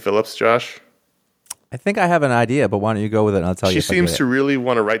Stephanie Phillips, Josh? I think I have an idea, but why don't you go with it and I'll tell you. She seems to really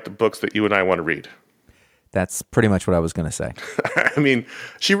want to write the books that you and I want to read. That's pretty much what I was going to say. I mean,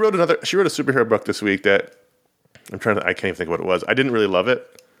 she wrote a superhero book this week that I can't even think of what it was. I didn't really love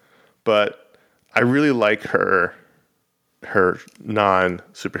it, but I really like her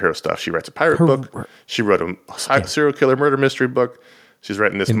non-superhero stuff. She writes a pirate book. She wrote a serial killer murder mystery book. She's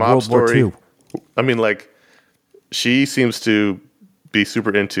writing this mob World story. War II. I mean, like, she seems to be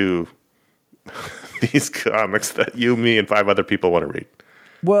super into these comics that you, me, and 5 other people want to read.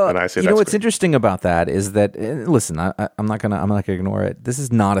 Well, and I say what's great. interesting about that is that listen, I'm not gonna ignore it. This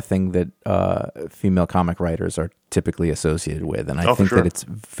is not a thing that female comic writers are typically associated with, and I think that it's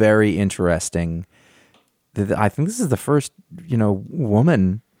very interesting I think this is the first,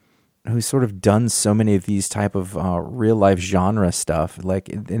 woman who's sort of done so many of these type of real life genre stuff. Like,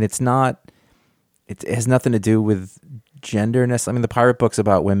 and it's not, it has nothing to do with genderness. I mean, the pirate book's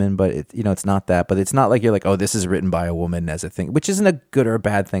about women, but it's not that. But it's not like you're like, oh, this is written by a woman as a thing, which isn't a good or a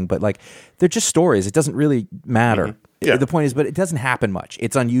bad thing. But like, they're just stories. It doesn't really matter. Mm-hmm. Yeah. The point is, but it doesn't happen much.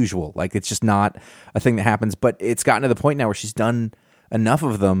 It's unusual. Like, it's just not a thing that happens. But it's gotten to the point now where she's done enough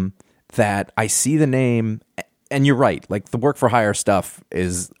of them that I see the name. And you're right. Like, the work for hire stuff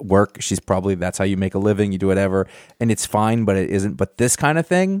is work. That's how you make a living. You do whatever, and it's fine. But it isn't. But this kind of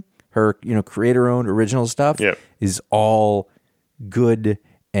thing, her creator-owned original stuff, is all good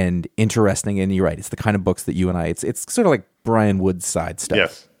and interesting. And you're right. It's the kind of books that you and I. It's sort of like Brian Wood's side stuff.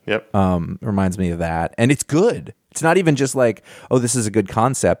 Yes. Yep. Reminds me of that, and it's good. It's not even just like, oh, this is a good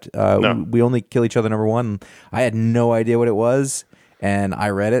concept. No. We only kill each other. Number one, I had no idea what it was, and I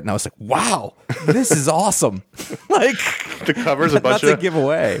read it, and I was like, wow, this is awesome. Like, the cover's a bunch of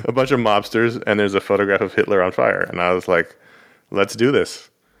giveaway, a bunch of mobsters, and there's a photograph of Hitler on fire, and I was like, let's do this.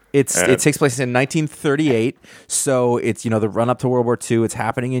 It takes place in 1938, so it's the run up to World War II. It's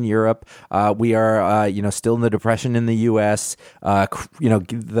happening in Europe. We are still in the Depression in the U.S.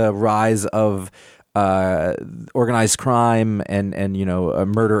 The rise of organized crime and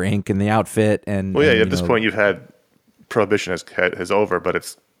Murder Inc. and the outfit and at this point you've had Prohibition has over, but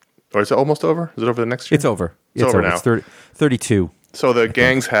is it almost over? Is it over the next year? It's over. It's over now. It's 32. So the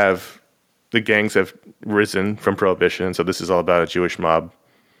gangs have risen from Prohibition. So this is all about a Jewish mob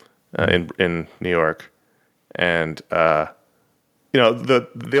in New York, and the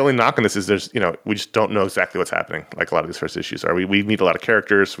only knock on this is we just don't know exactly what's happening. Like a lot of these first issues are. We meet a lot of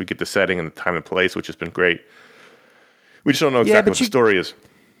characters. We get the setting and the time and place, which has been great. We just don't know exactly what the story is.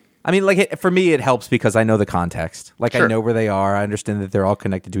 I mean, like, for me, it helps because I know the context. Like, Sure. I know where they are. I understand that they're all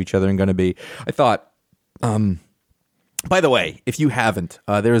connected to each other and going to be. I thought, by the way, if you haven't,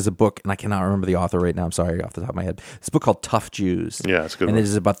 there is a book, and I cannot remember the author right now. I'm sorry, off the top of my head. It's a book called Tough Jews. Yeah, it's a good and one. it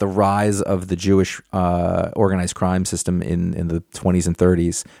is about the rise of the Jewish organized crime system in the 20s and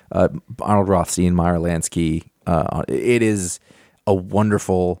 30s. Arnold Rothstein, Meyer Lansky. It is a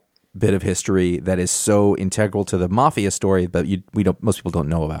wonderful bit of history that is so integral to the mafia story that most people don't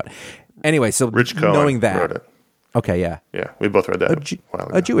know about. Anyway, so Rich Cohen knowing that, wrote it. Okay, yeah. Yeah, we both read that a while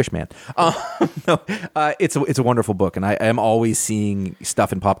ago. A Jewish man. It's a wonderful book, and I am always seeing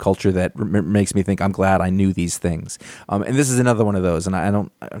stuff in pop culture that makes me think I'm glad I knew these things. And this is another one of those. And I'm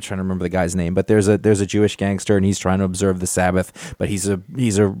trying to remember the guy's name, but there's a Jewish gangster, and he's trying to observe the Sabbath, but he's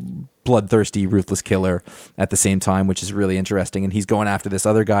a bloodthirsty, ruthless killer at the same time, which is really interesting. And he's going after this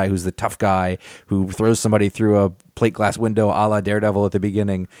other guy who's the tough guy who throws somebody through a plate glass window, a la Daredevil at the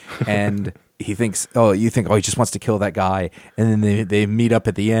beginning, and he thinks, he just wants to kill that guy. And then they meet up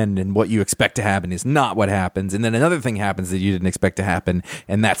at the end, and what you expect to happen is not what happens. And then another thing happens that you didn't expect to happen,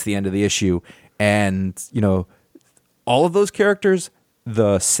 and that's the end of the issue. And, all of those characters,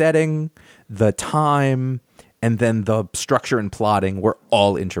 the setting, the time, and then the structure and plotting were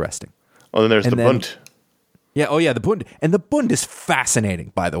all interesting. Oh, then there's the Bund. Yeah, the Bund. And the Bund is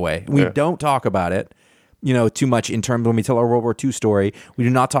fascinating, by the way. We don't talk about it, too much in terms when we tell our World War II story. We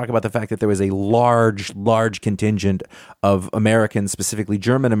do not talk about the fact that there was a large, large contingent of Americans, specifically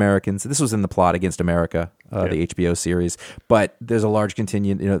German Americans. This was in the Plot Against America, the HBO series. But there's a large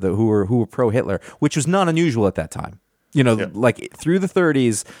contingent, who were pro-Hitler, which was not unusual at that time. Like through the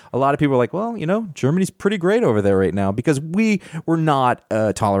 30s, a lot of people were like, well, Germany's pretty great over there right now, because we were not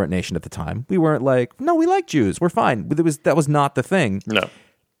a tolerant nation at the time. We weren't like, no, we like Jews, we're fine. That was not the thing. No.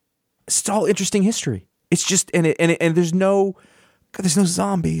 It's all interesting history. It's just, and there's no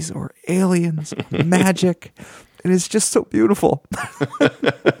zombies or aliens, or magic. And it's just so beautiful.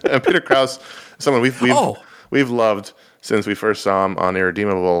 And Peter Krause, someone we've loved since we first saw him on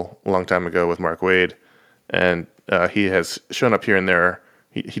Irredeemable a long time ago with Mark Waid. And he has shown up here and there.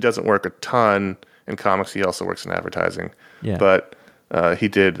 He doesn't work a ton in comics. He also works in advertising. Yeah. But he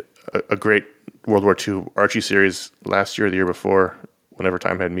did a great World War II Archie series last year, or the year before, whenever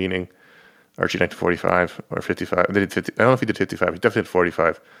time had meaning. Archie 1945 or 55. They did 50. I don't know if he did 55. He definitely did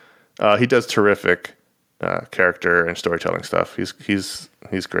 45. He does terrific character and storytelling stuff.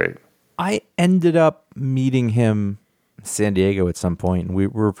 He's great. I ended up meeting him in San Diego at some point, and we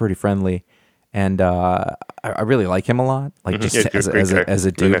were pretty friendly. And I really like him a lot, like just as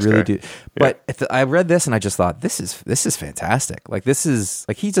a dude, nice really guy. Dude. But I read this and I just thought this is fantastic. Like this is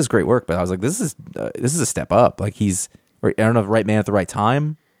like he does great work, but I was like this is a step up. Like he's I don't know, the right man at the right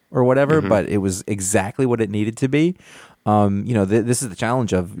time or whatever, but it was exactly what it needed to be. This is the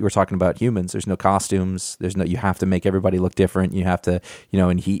challenge of, we were talking about humans. There's no costumes. You have to make everybody look different. You have to,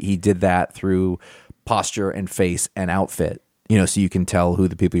 and he did that through posture and face and outfit, so you can tell who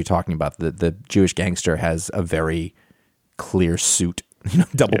the people you're talking about. The Jewish gangster has a very clear suit,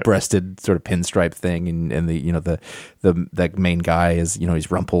 double-breasted sort of pinstripe thing, and the main guy is, he's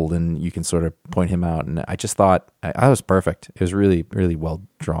rumpled, and you can sort of point him out. And I just thought I was perfect. It was really, really well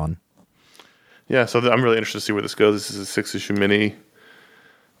drawn. Yeah, so I'm really interested to see where this goes. This is a 6-issue mini.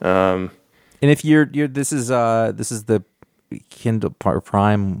 And if you're this is the Kindle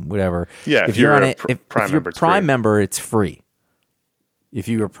Prime, whatever. Yeah, if you're on it, if Prime you're member, it's Prime free. member, it's free. If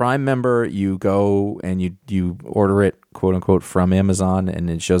you're a Prime member, you go and you order it, quote unquote, from Amazon, and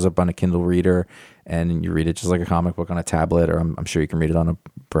it shows up on a Kindle reader, and you read it just like a comic book on a tablet, or I'm sure you can read it on a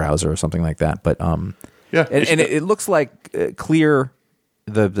browser or something like that. But yeah, and it looks like Clear,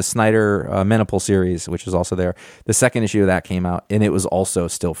 the Snyder Menopause series, which is also there. The second issue of that came out, and it was also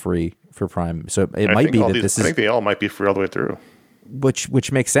still free for Prime. So it might be that this is. I think they all might be free all the way through.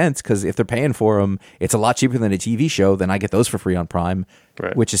 Which makes sense, because if they're paying for them, it's a lot cheaper than a TV show. Then I get those for free on Prime,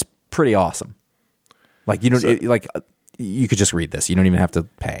 right. Which is pretty awesome. Like you could just read this. You don't even have to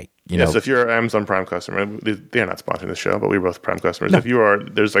pay. So if you're an Amazon Prime customer, they're not sponsoring the show, but we're both Prime customers. No. If you are,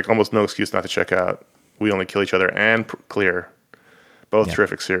 there's like almost no excuse not to check out We Only Kill Each Other and Clear, both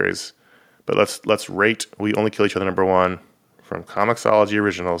terrific series. But let's rate We Only Kill Each Other #1 from Comixology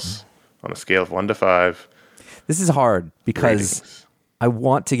Originals on a scale of 1 to 5. This is hard because ratings. I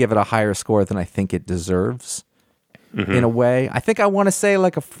want to give it a higher score than I think it deserves. In a way, I think I want to say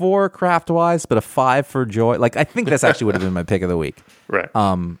like a 4 craft-wise, but a 5 for joy. Like, I think that's actually would have been my pick of the week, right?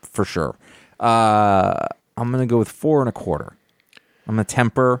 For sure. I'm gonna go with 4 1/4. I'm gonna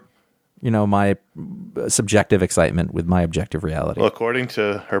temper, my subjective excitement with my objective reality. Well, according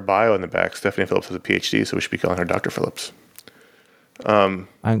to her bio in the back, Stephanie Phillips has a PhD, so we should be calling her Dr. Phillips. I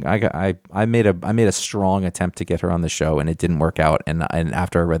made a strong attempt to get her on the show, and it didn't work out. And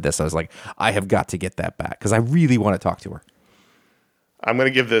after I read this, I was like, I have got to get that back, because I really want to talk to her. I'm going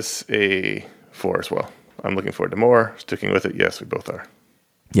to give this a 4 as well. I'm looking forward to more. Sticking with it, yes, we both are.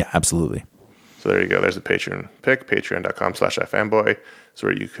 Yeah, absolutely. So there you go. There's a Patreon pick, patreon.com/ifanboy. It's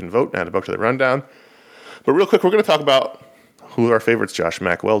where you can vote and add a book to the rundown. But real quick, we're going to talk about who are our favorites, Josh.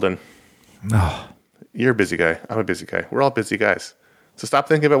 Mack Weldon. Oh. You're a busy guy. I'm a busy guy. We're all busy guys. So stop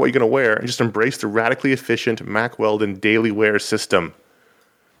thinking about what you're going to wear and just embrace the radically efficient Mack Weldon Daily Wear System.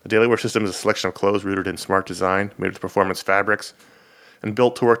 The Daily Wear System is a selection of clothes rooted in smart design, made with performance fabrics, and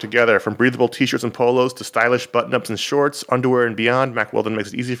built to work together. From breathable t-shirts and polos to stylish button-ups and shorts, underwear, and beyond, Mack Weldon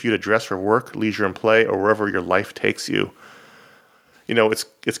makes it easy for you to dress for work, leisure, and play, or wherever your life takes you. It's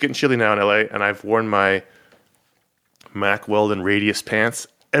getting chilly now in LA, and I've worn my Mack Weldon Radius pants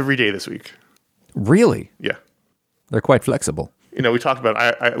every day this week. Really? Yeah. They're quite flexible. We talked about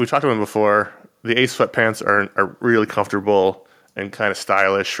we talked about them before. The Ace sweatpants are really comfortable and kind of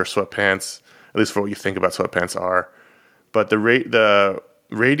stylish for sweatpants, at least for what you think about sweatpants are. But the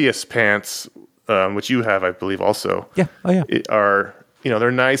Radius pants, which you have, I believe, also, yeah, are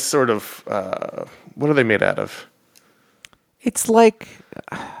they're nice. Sort of, what are they made out of? It's like,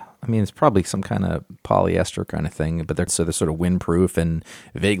 it's probably some kind of polyester kind of thing, but they're sort of windproof and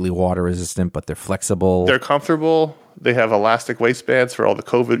vaguely water resistant, but they're flexible. They're comfortable. They have elastic waistbands for all your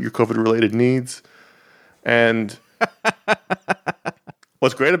COVID related needs. And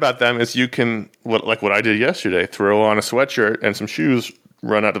what's great about them is you can, like what I did yesterday, throw on a sweatshirt and some shoes,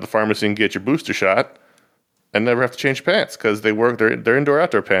 run out to the pharmacy and get your booster shot, and never have to change pants, because they work. They're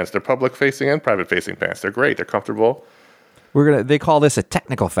indoor-outdoor pants. They're public-facing and private-facing pants. They're great. They're comfortable. They call this a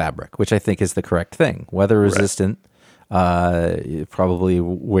technical fabric, which I think is the correct thing. Weather resistant, it probably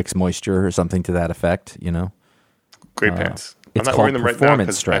wicks moisture or something to that effect. Great pants. It's I'm not wearing them right now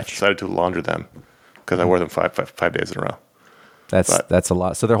because I stretch. decided to launder them because I wore them five days in a row. That's a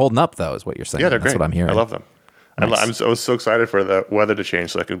lot. So they're holding up, though, is what you're saying. Yeah, they're That's great. what I'm hearing. I love them. Nice. I was so excited for the weather to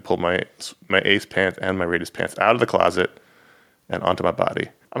change so I could pull my Ace pants and my Radius pants out of the closet and onto my body.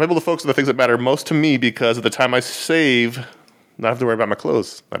 I'm able to focus on the things that matter most to me, because at the time I save, not have to worry about my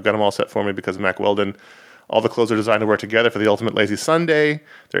clothes. I've got them all set for me because of Mack Weldon. All the clothes are designed to work together for the ultimate lazy Sunday.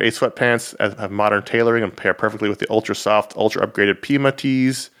 Their Ace sweatpants have modern tailoring and pair perfectly with the ultra soft, ultra upgraded Pima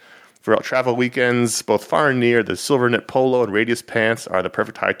tees. For travel weekends, both far and near, the silver knit polo and Radius pants are the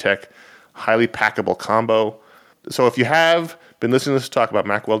perfect high-tech, highly packable combo. So if you have been listening to us talk about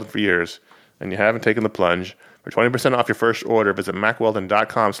Mack Weldon for years and you haven't taken the plunge, for 20% off your first order, visit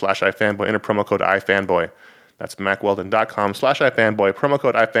MackWeldon.com/iFanboy, enter promo code iFanboy. That's MackWeldon.com/iFanboy, promo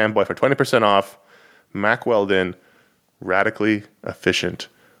code iFanboy for 20% off. Mack Weldon, radically efficient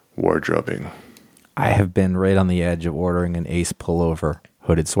wardrobing. I have been right on the edge of ordering an Ace pullover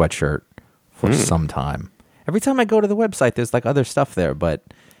hooded sweatshirt for some time. Every time I go to the website, there's like other stuff there, but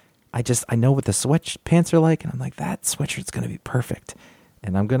I know what the sweatpants are like, and I'm like, that sweatshirt's gonna be perfect,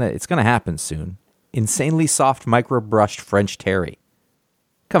 and it's gonna happen soon. Insanely soft, micro brushed French terry.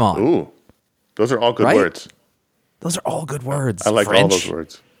 Come on. Ooh, those are all good Right? words. Those are all good words. I like all French, those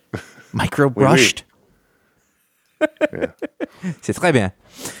words. micro brushed. Yeah. C'est très bien.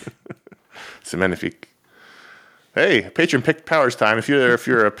 C'est magnifique. Hey, patron pick powers time. If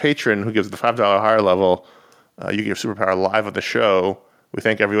you're a patron who gives the $5 higher level, you get your superpower live on the show. We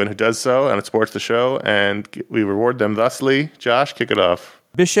thank everyone who does so and it supports the show, and we reward them thusly. Josh, kick it off.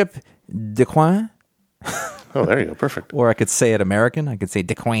 Bishop DeQuin. Oh, there you go. Perfect. Or I could say it American. I could say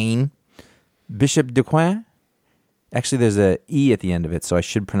DeQueen. Bishop DeQuin. Actually, there's a E at the end of it, so I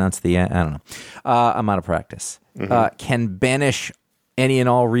should pronounce the I don't know. I'm out of practice. Can banish any and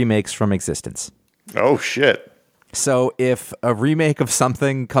all remakes from existence. Oh, shit. So if a remake of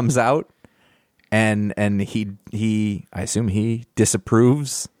something comes out and he I assume he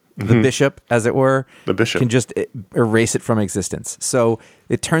disapproves the bishop, as it were, The bishop can just erase it from existence. So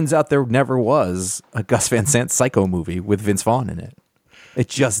it turns out there never was a Gus Van Sant Psycho movie with Vince Vaughn in it. It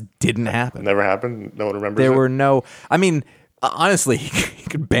just didn't happen. Never happened. No one remembers. There were no. I mean, honestly, he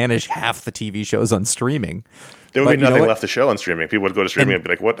could banish half the TV shows on streaming. There would But be you know nothing what? left to show on streaming. People would go to streaming and be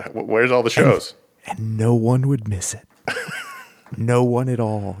like, "What? Where's all the shows?" And no one would miss it. No one at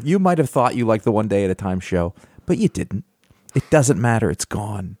all. You might have thought you liked the One Day at a Time show, but you didn't. It doesn't matter. It's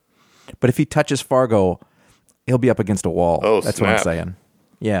gone. But if he touches Fargo, he'll be up against a wall. Oh, that's snap. what I'm saying.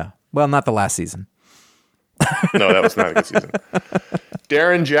 Yeah. Well, not the last season. No, that was not a good season.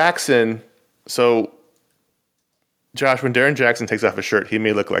 Darren Jackson. So, Josh, when Darren Jackson takes off his shirt, he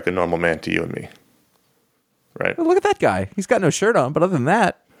may look like a normal man to you and me. Right? Well, look at that guy. He's got no shirt on, but other than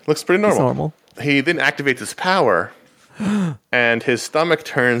that, Looks pretty he's normal. normal. He then activates his power, and his stomach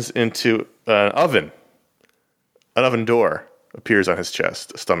turns into an oven. An oven door appears on his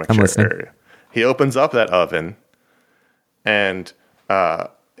chest, stomach I'm chair listening. area. He opens up that oven, and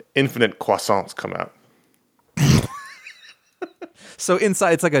infinite croissants come out. So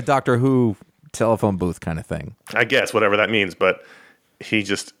inside, it's like a Doctor Who telephone booth kind of thing. I guess, whatever that means, but he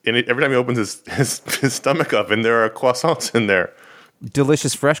just, every time he opens his stomach oven, there are croissants in there.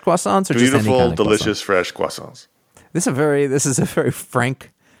 Delicious fresh croissants, or just any Beautiful, kind of delicious, fresh croissants. This is a very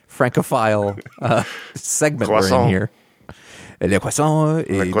francophile segment we're Croissant. in here. Le croissant, et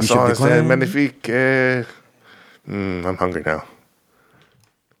Le Bishop croissant de is Coin. magnifique. I'm hungry now.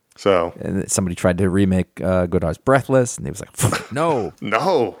 So, And somebody tried to remake Godard's Breathless, and he was like, "No!"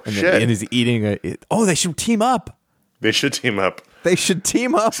 no, And, shit. and he's eating they should team up. They should team up. They should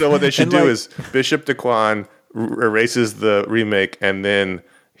team up. So what they should And, do like, is Bishop DeQuan erases the remake, and then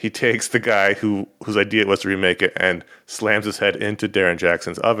he takes the guy whose idea it was to remake it and slams his head into Darren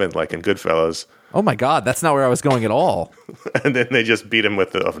Jackson's oven like in Goodfellas, oh my God, that's not where I was going at all. and then they just beat him with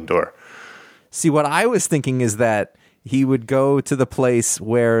the oven door. See, what I was thinking is that he would go to the place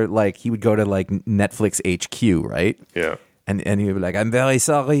where, like, he would go to like Netflix HQ, right? Yeah. And he would be like, "I'm very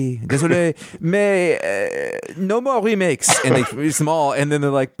sorry, désolé, mais no more remakes." And they release them all, and then they're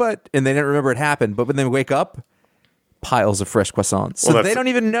like, "But," and they didn't remember it happened. But when they wake up, piles of fresh croissants. So Well, they don't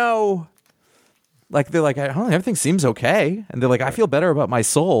even know. Like, they're like, "Oh, everything seems okay," and they're like, "I feel better about my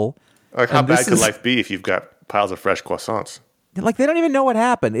soul." Like, how And bad this could is- life be if you've got piles of fresh croissants? Like, they don't even know what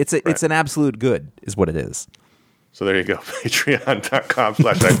happened. It's an absolute good, is what it is. So there you go.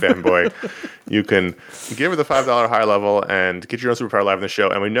 Patreon.com/ifanboy. You can give her the $5 higher level and get your own superpower live in the show.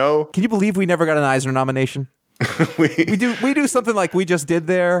 And we know Can you believe we never got an Eisner nomination? We do something like we just did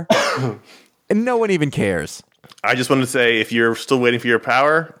there, and no one even cares. I just wanted to say, if you're still waiting for your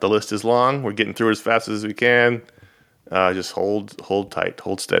power, the list is long. We're getting through it as fast as we can. Just hold tight,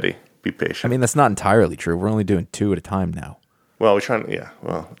 hold steady, be patient. I mean, that's not entirely true. We're only doing 2 at a time now. Well, we're trying. Yeah.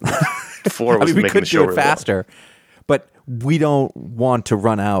 Well, 4 was I mean, we making could the show do it really long. faster, but we don't want to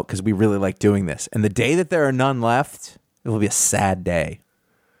run out because we really like doing this. And the day that there are none left, it will be a sad day.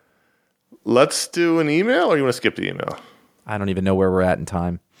 Let's do an email, or you want to skip the email? I don't even know where we're at in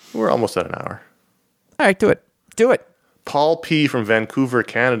time. We're almost at an hour. All right, do it. Do it. Paul P. from Vancouver,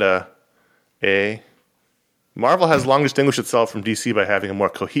 Canada. Marvel has long distinguished itself from DC by having a more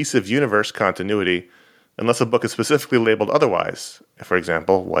cohesive universe continuity, unless a book is specifically labeled otherwise. For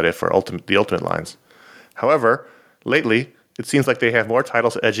example, What If or The Ultimate Lines. However, lately, it seems like they have more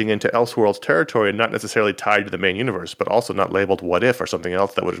titles edging into Elseworlds territory and not necessarily tied to the main universe, but also not labeled What If or something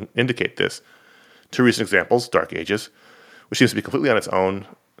else that would indicate this. 2 recent examples, Dark Ages, which seems to be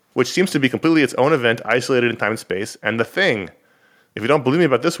completely its own event, isolated in time and space, and The Thing. If you don't believe me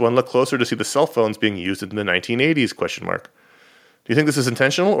about this one, look closer to see the cell phones being used in the 1980s, Do you think this is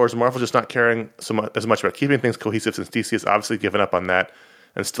intentional, or is Marvel just not caring as much about keeping things cohesive, since DC has obviously given up on that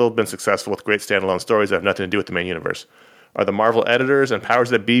and still been successful with great standalone stories that have nothing to do with the main universe? Are the Marvel editors and powers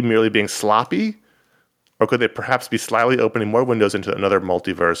that be merely being sloppy? Or could they perhaps be slyly opening more windows into another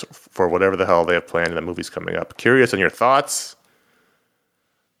multiverse for whatever the hell they have planned in the movies coming up? Curious on your thoughts?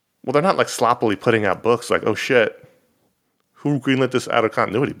 Well, they're not like sloppily putting out books like, oh shit, who greenlit this out of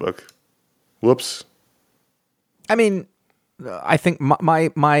continuity book? Whoops. I mean, I think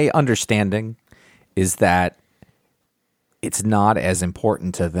my understanding is that it's not as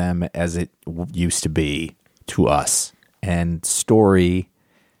important to them as it used to be to us. And story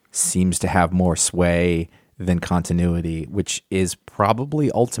seems to have more sway than continuity, which is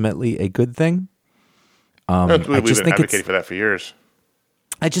probably ultimately a good thing. We've been advocating for that for years.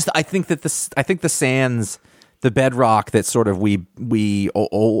 I think that the sands, the bedrock that sort of we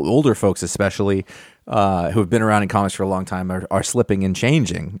older folks especially who have been around in comics for a long time are slipping and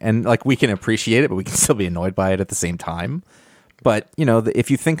changing, and like we can appreciate it, but we can still be annoyed by it at the same time. But if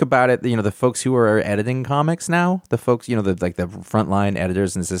you think about it, the folks who are editing comics now, the folks the frontline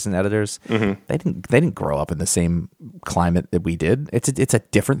editors and assistant editors, they didn't grow up in the same climate that we did. It's a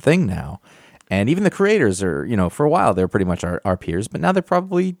different thing now. And even the creators are, for a while, they're pretty much our peers, but now they're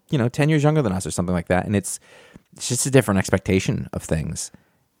probably, 10 years younger than us or something like that. And it's just a different expectation of things.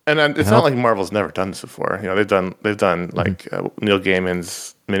 And it's not like Marvel's never done this before. They've done like Neil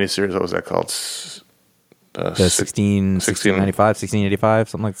Gaiman's miniseries. What was that called? The 1695, 1685,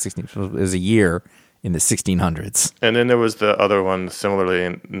 something like 16. It was a year in the 1600s. And then there was the other one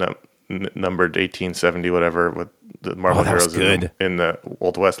similarly numbered 1870, whatever, with the Marvel heroes in the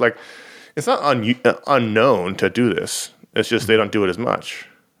Old West. Like, it's not unknown to do this. It's just they don't do it as much.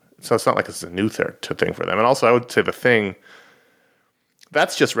 So it's not like it's a new thing for them. And also, I would say the Thing,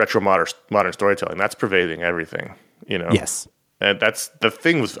 that's just retro modern storytelling. That's pervading everything, Yes. And that's the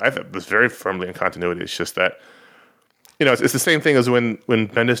Thing I thought was very firmly in continuity. It's just that, it's the same thing as when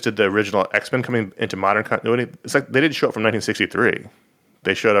Bendis did the original X-Men coming into modern continuity. It's like they didn't show up from 1963.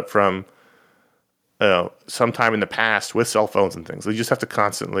 They showed up from sometime in the past with cell phones and things. You just have to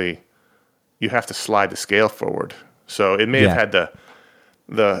constantly... You have to slide the scale forward. So it may have had the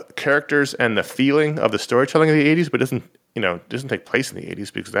characters and the feeling of the storytelling of the 80s, but doesn't take place in the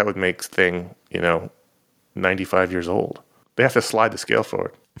 80s because that would make Thing, 95 years old. They have to slide the scale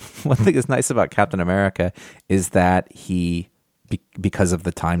forward. One thing that's nice about Captain America is that he, because of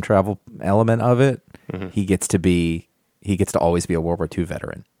the time travel element of it, he gets to always be a World War II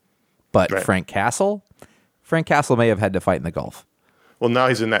veteran. But right. Frank Castle may have had to fight in the Gulf. Well, now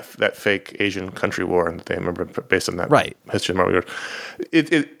he's in that fake Asian country war, and they remember based on that history of Marvel.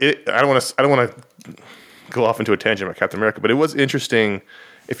 I don't want to go off into a tangent about Captain America, but it was interesting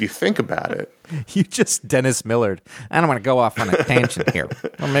if you think about it. You just Dennis Millard. I don't want to go off on a tangent here.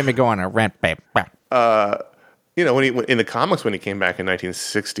 Or maybe go on a rant, babe. When he in the comics when he came back in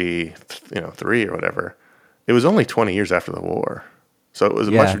 1963 or whatever, it was only 20 years after the war, so it was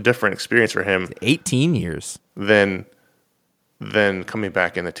a much different experience for him. 18 years than coming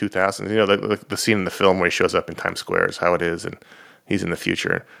back in the 2000s. The scene in the film where he shows up in Times Square is how it is, and he's in the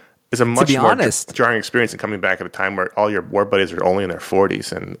future. It's a much more jarring experience than coming back at a time where all your war buddies are only in their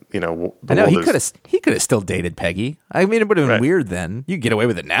 40s, and I know he could have still dated Peggy. I mean, it would have been weird then. You get away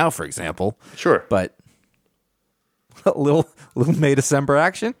with it now, for example. Sure, but a little May December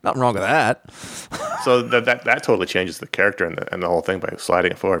action, nothing wrong with that. So that totally changes the character and the whole thing by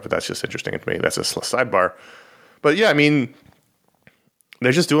sliding it forward. But that's just interesting to me. That's a sidebar. But yeah, I mean,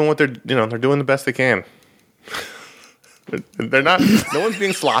 they're just doing what they're doing the best they can. They're not. No one's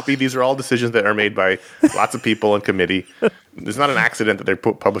being sloppy. These are all decisions that are made by lots of people in committee. It's not an accident that they're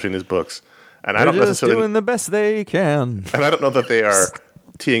publishing these books. And they're just doing the best they can. And I don't know that they are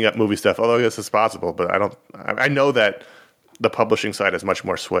teeing up movie stuff, although I guess it's possible. But I know that the publishing side has much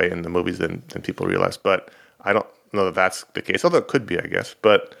more sway in the movies than people realize. But I don't know that that's the case. Although it could be, I guess.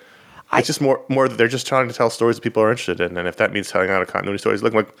 But it's just more that they're just trying to tell stories that people are interested in. And if that means telling out of continuity stories,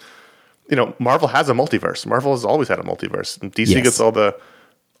 look like. Marvel has a multiverse. Marvel has always had a multiverse. DC gets all the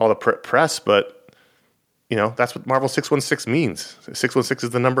press, but that's what Marvel 616 means. 616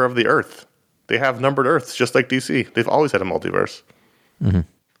 is the number of the Earth. They have numbered Earths just like DC. They've always had a multiverse. Mm-hmm.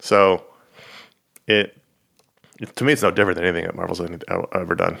 So to me, it's no different than anything that Marvel's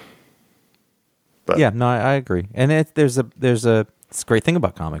ever done. But yeah, no, I agree. And it's a great thing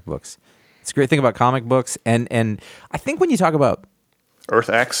about comic books. It's a great thing about comic books, and I think when you talk about Earth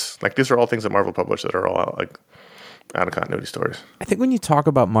X, like these are all things that Marvel published that are all like out of continuity stories. I think when you talk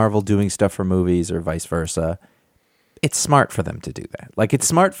about Marvel doing stuff for movies or vice versa, it's smart for them to do that. Like, it's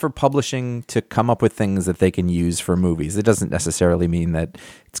smart for publishing to come up with things that they can use for movies. It doesn't necessarily mean that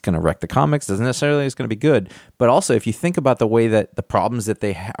it's going to wreck the comics. It doesn't necessarily mean it's going to be good. But also, if you think about the way that the problems that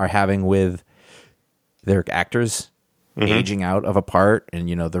they are having with their actors aging out of a part and,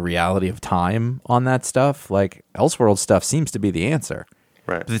 the reality of time on that stuff, like, Elseworld stuff seems to be the answer.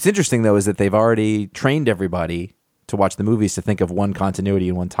 Right. But it's interesting, though, is that they've already trained everybody to watch the movies to think of one continuity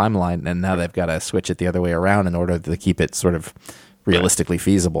and one timeline, and now they've got to switch it the other way around in order to keep it sort of realistically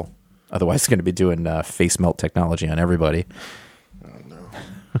feasible. Otherwise, it's going to be doing face melt technology on everybody. Oh, no.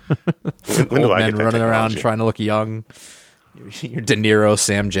 When do Old I men get that running around technology? trying to look young. You're De Niro,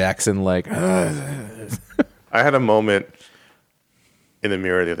 Sam Jackson, like... I had a moment in the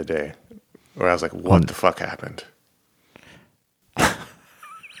mirror the other day where I was like, what the fuck happened?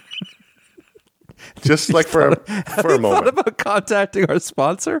 Just like for a moment. Thought about contacting our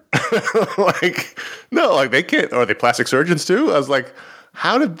sponsor? They can't. Are they plastic surgeons too? I was like,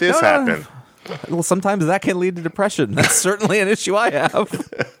 how did this happen? Well, sometimes that can lead to depression. That's certainly an issue I have.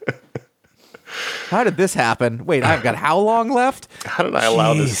 How did this happen? Wait, I've got how long left? How did I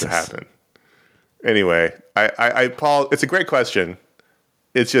allow this to happen? Anyway, I Paul, it's a great question.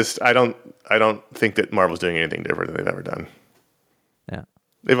 It's just I don't think that Marvel's doing anything different than they've ever done. Yeah.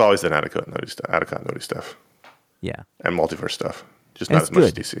 They've always done out of continuity stuff. Yeah. And multiverse stuff. Just And not it's as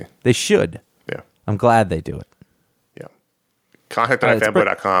much good. as DC. They should. Yeah. I'm glad they do it. Yeah.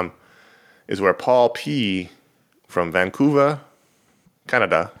 Contact.fanboy.com is where Paul P. from Vancouver,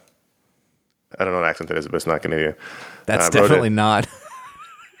 Canada. I don't know what accent that is, but it's not Canadian. That's definitely not.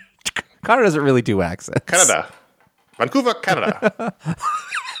 Connor doesn't really do accents. Canada. Vancouver, Canada.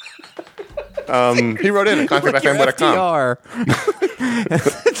 He wrote in at contact.fanboy.com.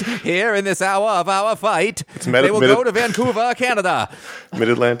 Here in this hour of our fight, they will go to Vancouver, Canada.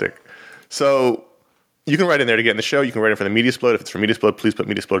 Mid-Atlantic. So you can write in there to get in the show. You can write in for the Media Explode. If it's for Media Explode, please put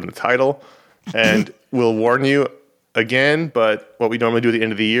Media Explode in the title. And we'll warn you again, but what we normally do at the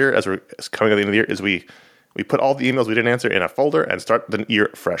end of the year, as coming at the end of the year, is we put all the emails we didn't answer in a folder and start the year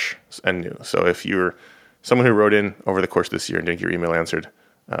fresh and new. So if you're someone who wrote in over the course of this year and didn't get your email answered,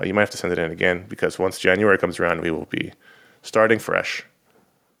 you might have to send it in again, because once January comes around, we will be starting fresh.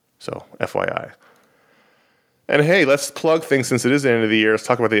 So, FYI. And hey, let's plug things since it is the end of the year. Let's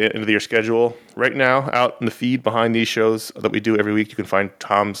talk about the end of the year schedule. Right now, out in the feed behind these shows that we do every week, you can find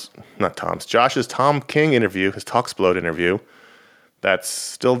Josh's Tom King interview, his Talksplode interview. That's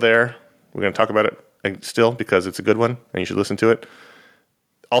still there. We're going to talk about it still because it's a good one and you should listen to it.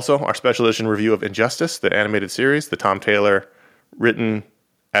 Also, our special edition review of Injustice, the animated series, the Tom Taylor written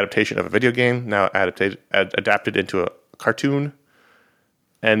adaptation of a video game, now adapted into a cartoon.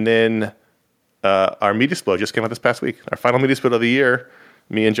 And then our Media Explode just came out this past week. Our final Media Explode of the year.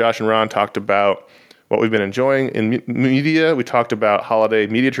 Me and Josh and Ron talked about what we've been enjoying in media. We talked about holiday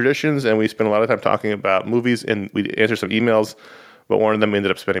media traditions, and we spent a lot of time talking about movies, and we answered some emails, but one of them we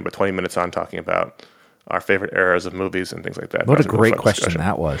ended up spending about 20 minutes on talking about our favorite eras of movies and things like that. What a great question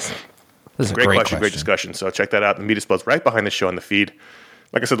that was. This is a great question. Great discussion. So check that out. The Media Explode's right behind the show on the feed.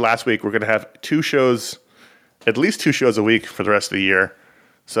 Like I said last week, we're going to have at least two shows a week for the rest of the year.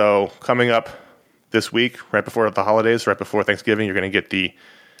 So coming up this week, right before the holidays, right before Thanksgiving, you're definitely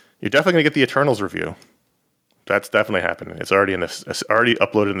going to get the Eternals review. That's definitely happening. It's already already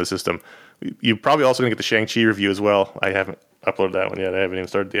uploaded in the system. You're probably also going to get the Shang-Chi review as well. I haven't uploaded that one yet. I haven't even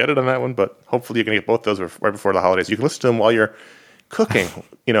started the edit on that one, but hopefully you're going to get both those right before the holidays. You can listen to them while you're cooking.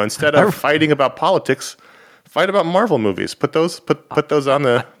 Instead of fighting about politics, fight about Marvel movies. Put those on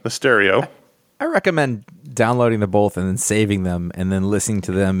the stereo. I recommend downloading them both and then saving them and then listening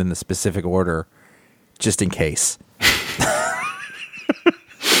to them in the specific order, just in case.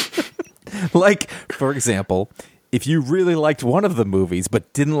 Like, for example, if you really liked one of the movies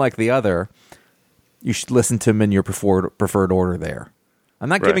but didn't like the other, you should listen to them in your preferred order there. I'm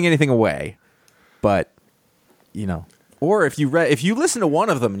not giving anything away, but, or if you listen to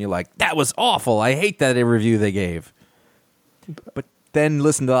one of them and you're like, that was awful, I hate that review they gave, but then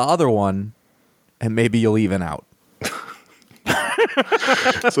listen to the other one, and maybe you'll even out.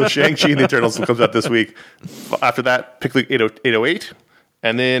 So Shang-Chi and the Eternals comes out this week. After that, Pick League 808.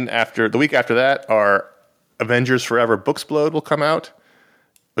 And then the week after that, our Avengers Forever Booksplode will come out,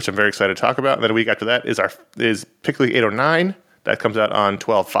 which I'm very excited to talk about. And then a week after that is Pick League 809. That comes out on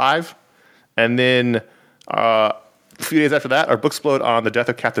 12/5. And then a few days after that, our Booksplode on the death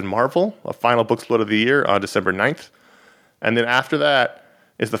of Captain Marvel, a final Booksplode of the year on December 9th. And then after that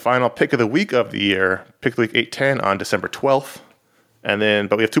is the final pick of the week of the year, Pick League 810 on December 12th.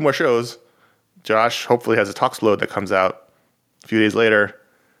 But we have two more shows. Josh hopefully has a Talksplode that comes out a few days later,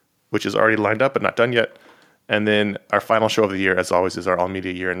 which is already lined up but not done yet. And then our final show of the year, as always, is our All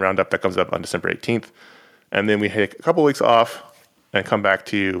Media Year and Roundup that comes up on December 18th. And then we take a couple weeks off and come back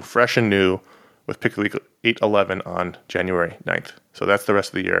to you fresh and new with Pick a Week 811 on January 9th. So that's the rest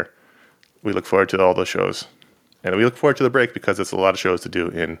of the year. We look forward to all those shows. And we look forward to the break because it's a lot of shows to do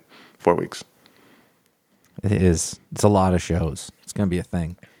in 4 weeks. It is. It's a lot of shows. It's going to be a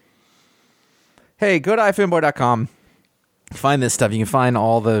thing. Hey, go to ifanboy.com. Find this stuff. You can find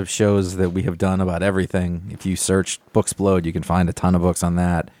all the shows that we have done about everything. If you search Booksplode, you can find a ton of books on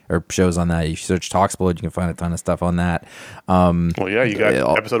that, or shows on that. You search Talksplode, you can find a ton of stuff on that. Well, yeah, you got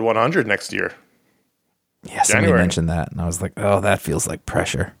episode 100 next year. Yeah, somebody mentioned that, and I was like, oh, that feels like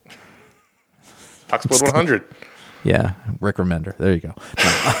pressure. Talksplode 100. Yeah, Rick Remender. There you go.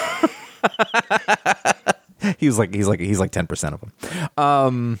 No. he's like 10% of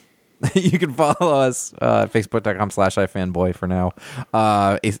them. You can follow us facebook.com/ifanboy for now.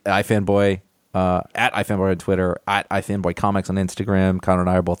 ifanboy at ifanboy on Twitter, at ifanboy comics on Instagram. Connor and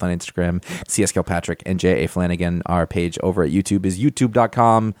I are both on Instagram. CS Kilpatrick and J.A. Flanagan. Our page over at YouTube is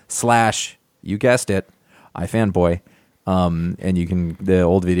youtube.com/ you guessed it, ifanboy. And you can, the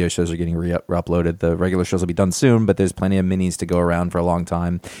old video shows are getting re-uploaded. The regular shows will be done soon, but there's plenty of minis to go around for a long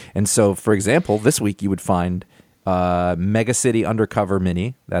time. And so, for example, this week you would find Mega City Undercover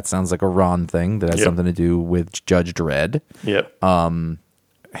mini. That sounds like a Ron thing that has something to do with Judge Dredd. Yep.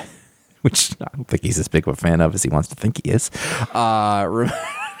 Which I don't think he's as big of a fan of as he wants to think he is.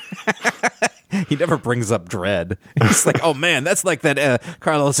 He never brings up Dredd. He's like, oh man, that's like that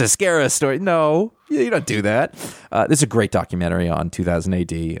Carlos Esquera story. No, you don't do that. This is a great documentary on 2000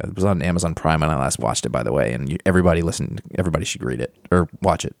 AD. It was on Amazon Prime when I last watched it, by the way. And everybody should read it or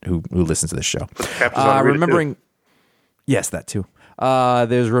watch it who listens to this show. Remembering, yes, that too.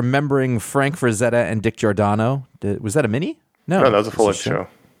 There's Remembering Frank Frazetta and Dick Giordano. Was that a mini? No, that was a full-length show.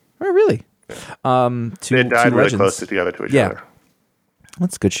 Oh, really? They died really close together to each other.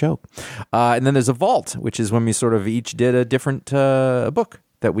 That's a good show. And then there's a vault, which is when we sort of each did a different book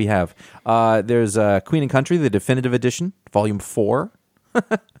that we have. There's Queen and Country, the definitive edition, volume 4.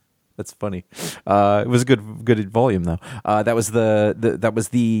 That's funny. It was a good volume though. That was the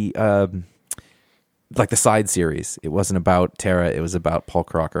like the side series. It wasn't about Terra. It was about Paul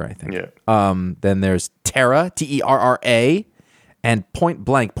Crocker, I think. Yeah. Then there's Terra, Terra. And Point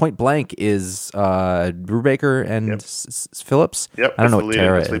Blank. Point Blank is Brubaker and Phillips. Yep. I don't know what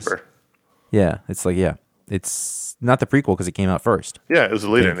Terra is. Sleeper. Yeah, it's like it's not the prequel because it came out first. Yeah, it was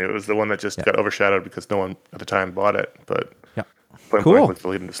the lead-in. It was the one that just got overshadowed because no one at the time bought it. But Point Blank was the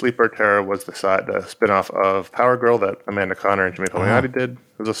lead-in to Sleeper. Terra was the spinoff of Power Girl that Amanda Connor and Jimmy Palmiotti did.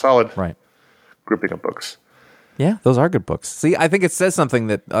 It was a solid grouping of books. Yeah, those are good books. See, I think it says something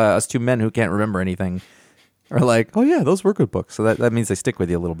that us two men who can't remember anything are like, oh yeah, those were good books. So that means they stick with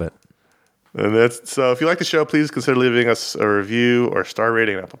you a little bit. And so if you like the show, please consider leaving us a review or star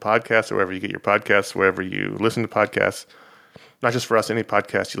rating on Apple Podcasts or wherever you get your podcasts, wherever you listen to podcasts. Not just for us, any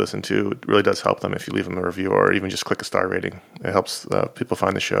podcast you listen to, it really does help them if you leave them a review or even just click a star rating. It helps people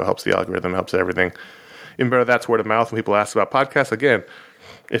find the show, helps the algorithm, helps everything. Even better, that's word of mouth when people ask about podcasts. Again,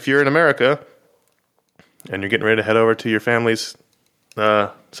 if you're in America and you're getting ready to head over to your family's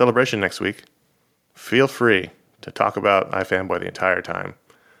celebration next week, feel free to talk about iFanboy the entire time.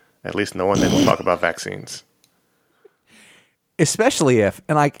 At least no one then will talk about vaccines. Especially if,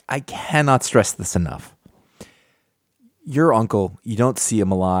 and I cannot stress this enough, your uncle, you don't see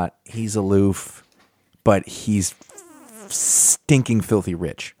him a lot. He's aloof, but he's stinking filthy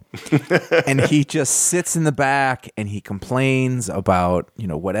rich. And he just sits in the back and he complains about,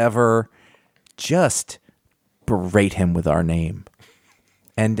 whatever. Just berate him with our name.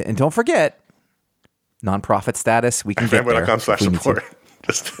 And don't forget, nonprofit status, we can get there. ifanboy.com/support.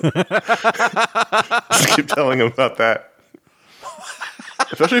 Just keep telling him about that.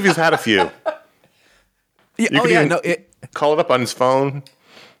 Especially if he's had a few. Call it up on his phone.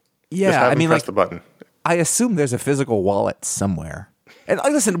 Yeah, just have him press the button. I assume there's a physical wallet somewhere. And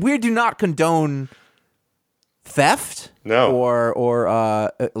listen, we do not condone theft,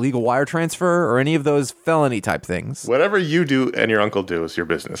 or illegal wire transfer, or any of those felony type things. Whatever you do and your uncle do is your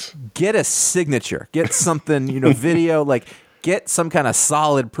business. Get a signature. Get something, video, get some kind of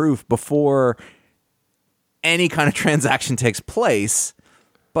solid proof before any kind of transaction takes place.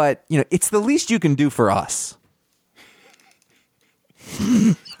 But, it's the least you can do for us.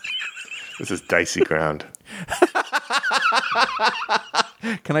 This is dicey ground.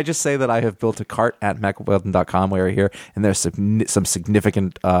 Can I just say that I have built a cart at macweldon.com while we're here, and there's some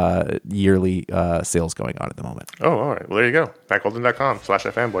significant yearly sales going on at the moment. Oh, all right. Well, there you go.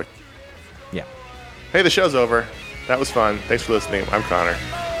 macweldon.com/ifanboy. Yeah. Hey, the show's over. That was fun. Thanks for listening. I'm Connor.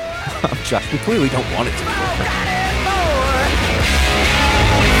 I'm Josh. We clearly don't want it to be over.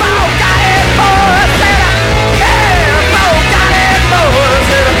 Got it, boy.